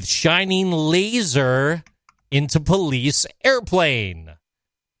with Shining Laser into Police Airplane.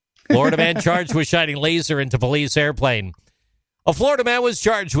 Florida man charged with shining laser into police airplane. A Florida man was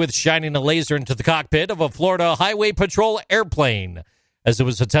charged with shining a laser into the cockpit of a Florida Highway Patrol airplane as it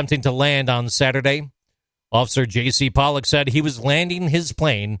was attempting to land on Saturday. Officer J.C. Pollock said he was landing his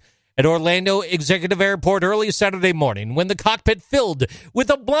plane at Orlando Executive Airport early Saturday morning when the cockpit filled with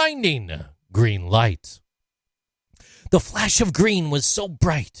a blinding green light. The flash of green was so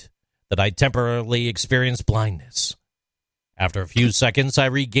bright that I temporarily experienced blindness. After a few seconds, I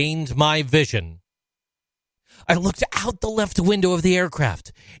regained my vision. I looked out the left window of the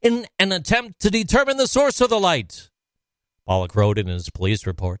aircraft in an attempt to determine the source of the light. Pollock wrote in his police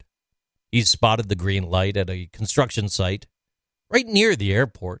report. He spotted the green light at a construction site right near the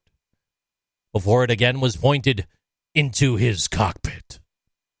airport before it again was pointed into his cockpit.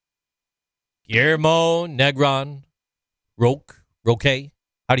 Guillermo Negron Roque.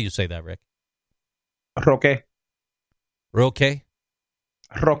 How do you say that, Rick? Roque.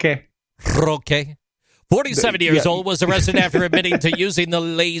 47 years old, was arrested after admitting to using the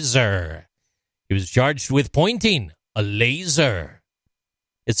laser. He was charged with pointing a laser.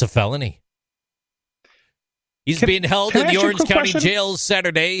 It's a felony. He's being held in the Orange County Jail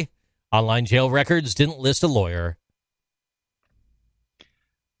Saturday. Online jail records didn't list a lawyer.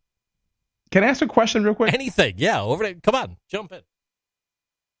 Can I ask a question real quick? Anything. Yeah, over there. Come on, jump in.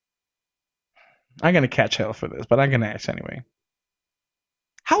 I'm going to catch hell for this, but I'm going to ask anyway.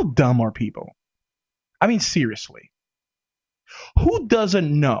 How dumb are people? I mean, seriously. Who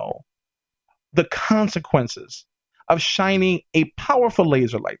doesn't know the consequences of shining a powerful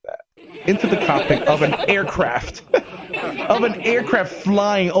laser like that into the cockpit of an aircraft,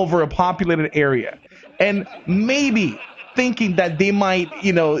 flying over a populated area, and maybe thinking that they might,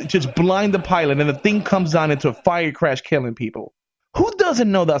 just blind the pilot and the thing comes down into a fire crash killing people? Who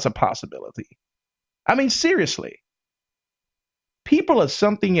doesn't know that's a possibility? I mean, seriously. People are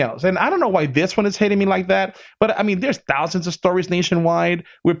something else. And I don't know why this one is hitting me like that, but I mean, there's thousands of stories nationwide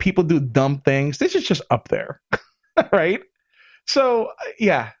where people do dumb things. This is just up there, right? So,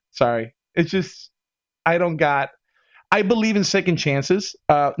 yeah, sorry. It's just, I believe in second chances,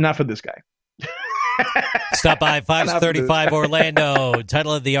 not for this guy. Stop by Fox 35 Orlando.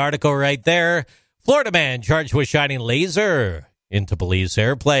 Title of the article right there. Florida man charged with shining laser into police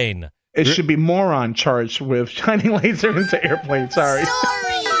airplane. It should be moron charged with shining laser into airplane. Sorry.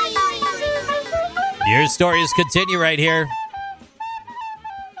 Your stories continue right here.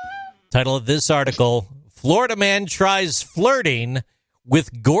 Title of this article, Florida man tries flirting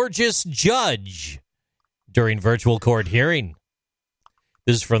with gorgeous judge during virtual court hearing.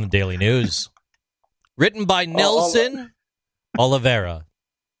 This is from the Daily News. Written by Nelson Oliveira.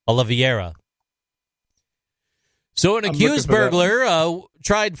 So an I'm accused looking for burglar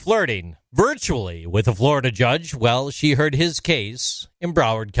tried flirting virtually with a Florida judge while she heard his case in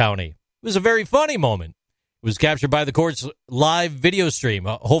Broward County. It was a very funny moment. It was captured by the court's live video stream.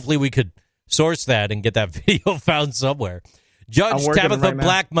 Hopefully we could source that and get that video found somewhere. Judge Tabitha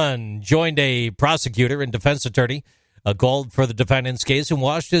Blackman joined a prosecutor and defense attorney called for the defendant's case and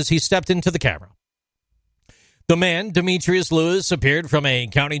watched as he stepped into the camera. The man, Demetrius Lewis, appeared from a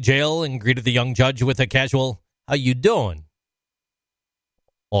county jail and greeted the young judge with a casual, "How you doing?"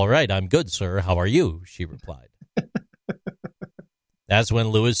 "All right, I'm good, sir. How are you?" she replied. That's when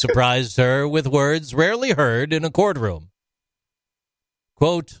Lewis surprised her with words rarely heard in a courtroom.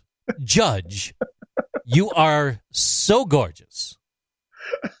 Quote, "Judge, you are so gorgeous,"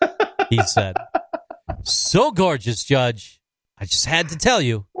 he said. "So gorgeous, Judge. I just had to tell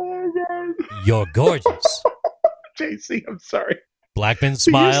you, you're gorgeous." JC, I'm sorry. Blackman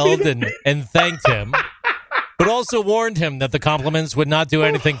smiled and thanked him, but also warned him that the compliments would not do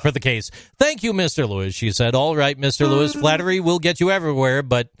anything for the case. "Thank you, Mr. Lewis," she said. "All right, Mr. Lewis, flattery will get you everywhere,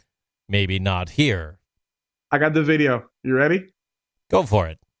 but maybe not here." I got the video. You ready? Go for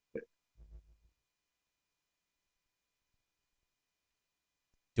it.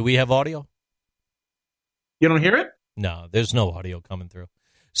 Do we have audio? You don't hear it? No, there's no audio coming through.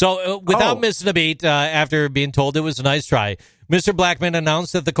 So without missing a beat, after being told it was a nice try, Mr. Blackman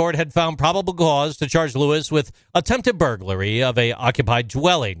announced that the court had found probable cause to charge Lewis with attempted burglary of a occupied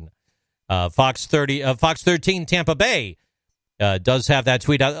dwelling. Fox 13 Tampa Bay does have that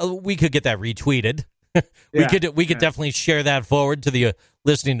tweet out. We could get that retweeted. We could definitely share that forward to the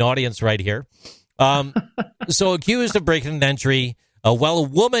listening audience right here. So accused of breaking an entry while a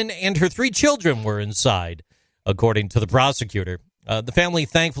woman and her 3 children were inside, according to the prosecutor. The family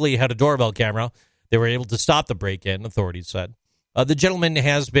thankfully had a doorbell camera. They were able to stop the break-in, authorities said. The gentleman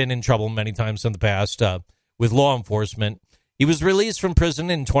has been in trouble many times in the past with law enforcement. He was released from prison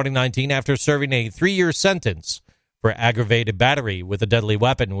in 2019 after serving a 3-year sentence for aggravated battery with a deadly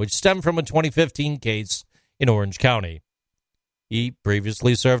weapon, which stemmed from a 2015 case in Orange County. He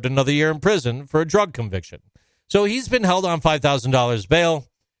previously served another year in prison for a drug conviction. So he's been held on $5,000 bail,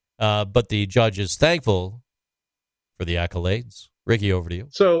 but the judge is thankful for the accolades. Ricky, over to you.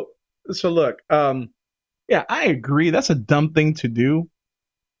 So look, yeah, I agree. That's a dumb thing to do.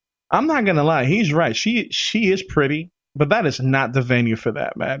 I'm not gonna lie. He's right. She is pretty, but that is not the venue for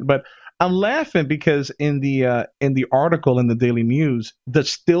that, man. But I'm laughing because in the article in the Daily News, the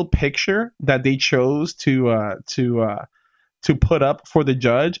still picture that they chose to put up for the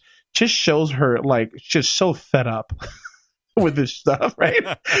judge just shows her like just so fed up with this stuff, right?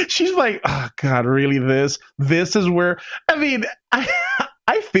 She's like, "Oh God, really? This is where." I mean, I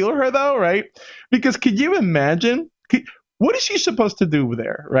feel her though, right? Because could you imagine? What is she supposed to do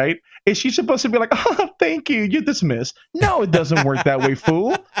there, right? Is she supposed to be like, "Oh, thank you, you're dismissed"? No, it doesn't work that way,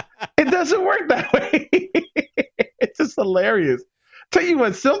 fool. It doesn't work that way. It's just hilarious. Tell you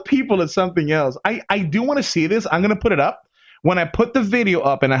what, some people is something else. I do want to see this. I'm gonna put it up. When I put the video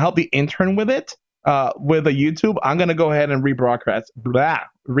up and I help the intern with it, with a YouTube, I'm gonna go ahead and re-put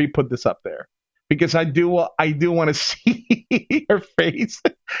this up there because I do want to see her face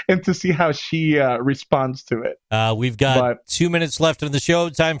and to see how she responds to it. We've got 2 minutes left of the show.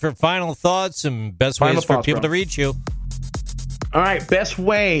 Time for final thoughts and best ways for people to reach you. All right, best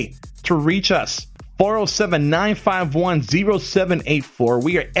way to reach us. 407-951-0784.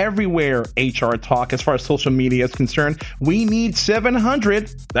 We are everywhere, HR Talk, as far as social media is concerned. We need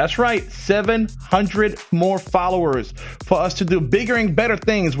 700, that's right, 700 more followers for us to do bigger and better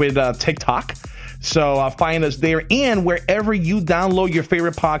things with TikTok. So find us there and wherever you download your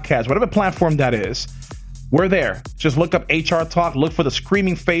favorite podcast, whatever platform that is, we're there. Just look up HR Talk, look for the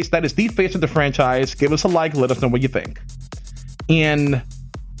screaming face. That is the face of the franchise. Give us a like, let us know what you think. And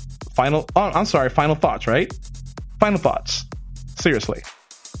final thoughts, right? Final thoughts. Seriously.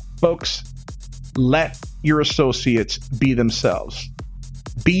 Folks, let your associates be themselves.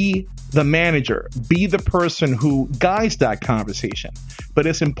 Be the manager. Be the person who guides that conversation. But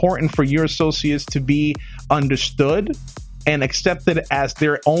it's important for your associates to be understood and accepted as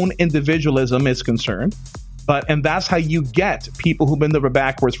their own individualism is concerned. And that's how you get people who bend over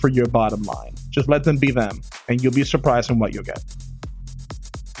backwards for your bottom line. Just let them be them, and you'll be surprised in what you'll get.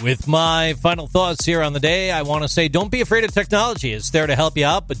 With my final thoughts here on the day, I want to say don't be afraid of technology. It's there to help you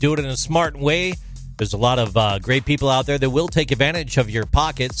out, but do it in a smart way. There's a lot of great people out there that will take advantage of your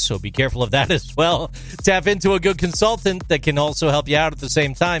pockets, so be careful of that as well. Tap into a good consultant that can also help you out at the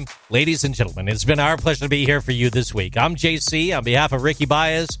same time. Ladies and gentlemen, it's been our pleasure to be here for you this week. I'm JC on behalf of Ricky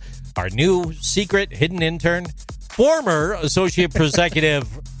Baez, our new secret hidden intern, former associate executive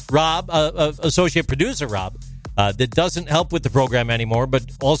Rob, associate producer Rob. that doesn't help with the program anymore, but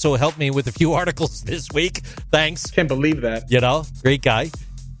also helped me with a few articles this week. Thanks. Can't believe that. Great guy.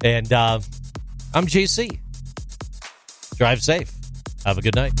 And I'm JC. Drive safe. Have a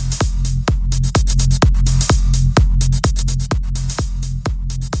good night.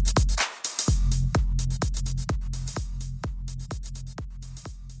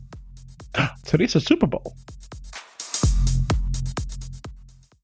 Today's a Super Bowl.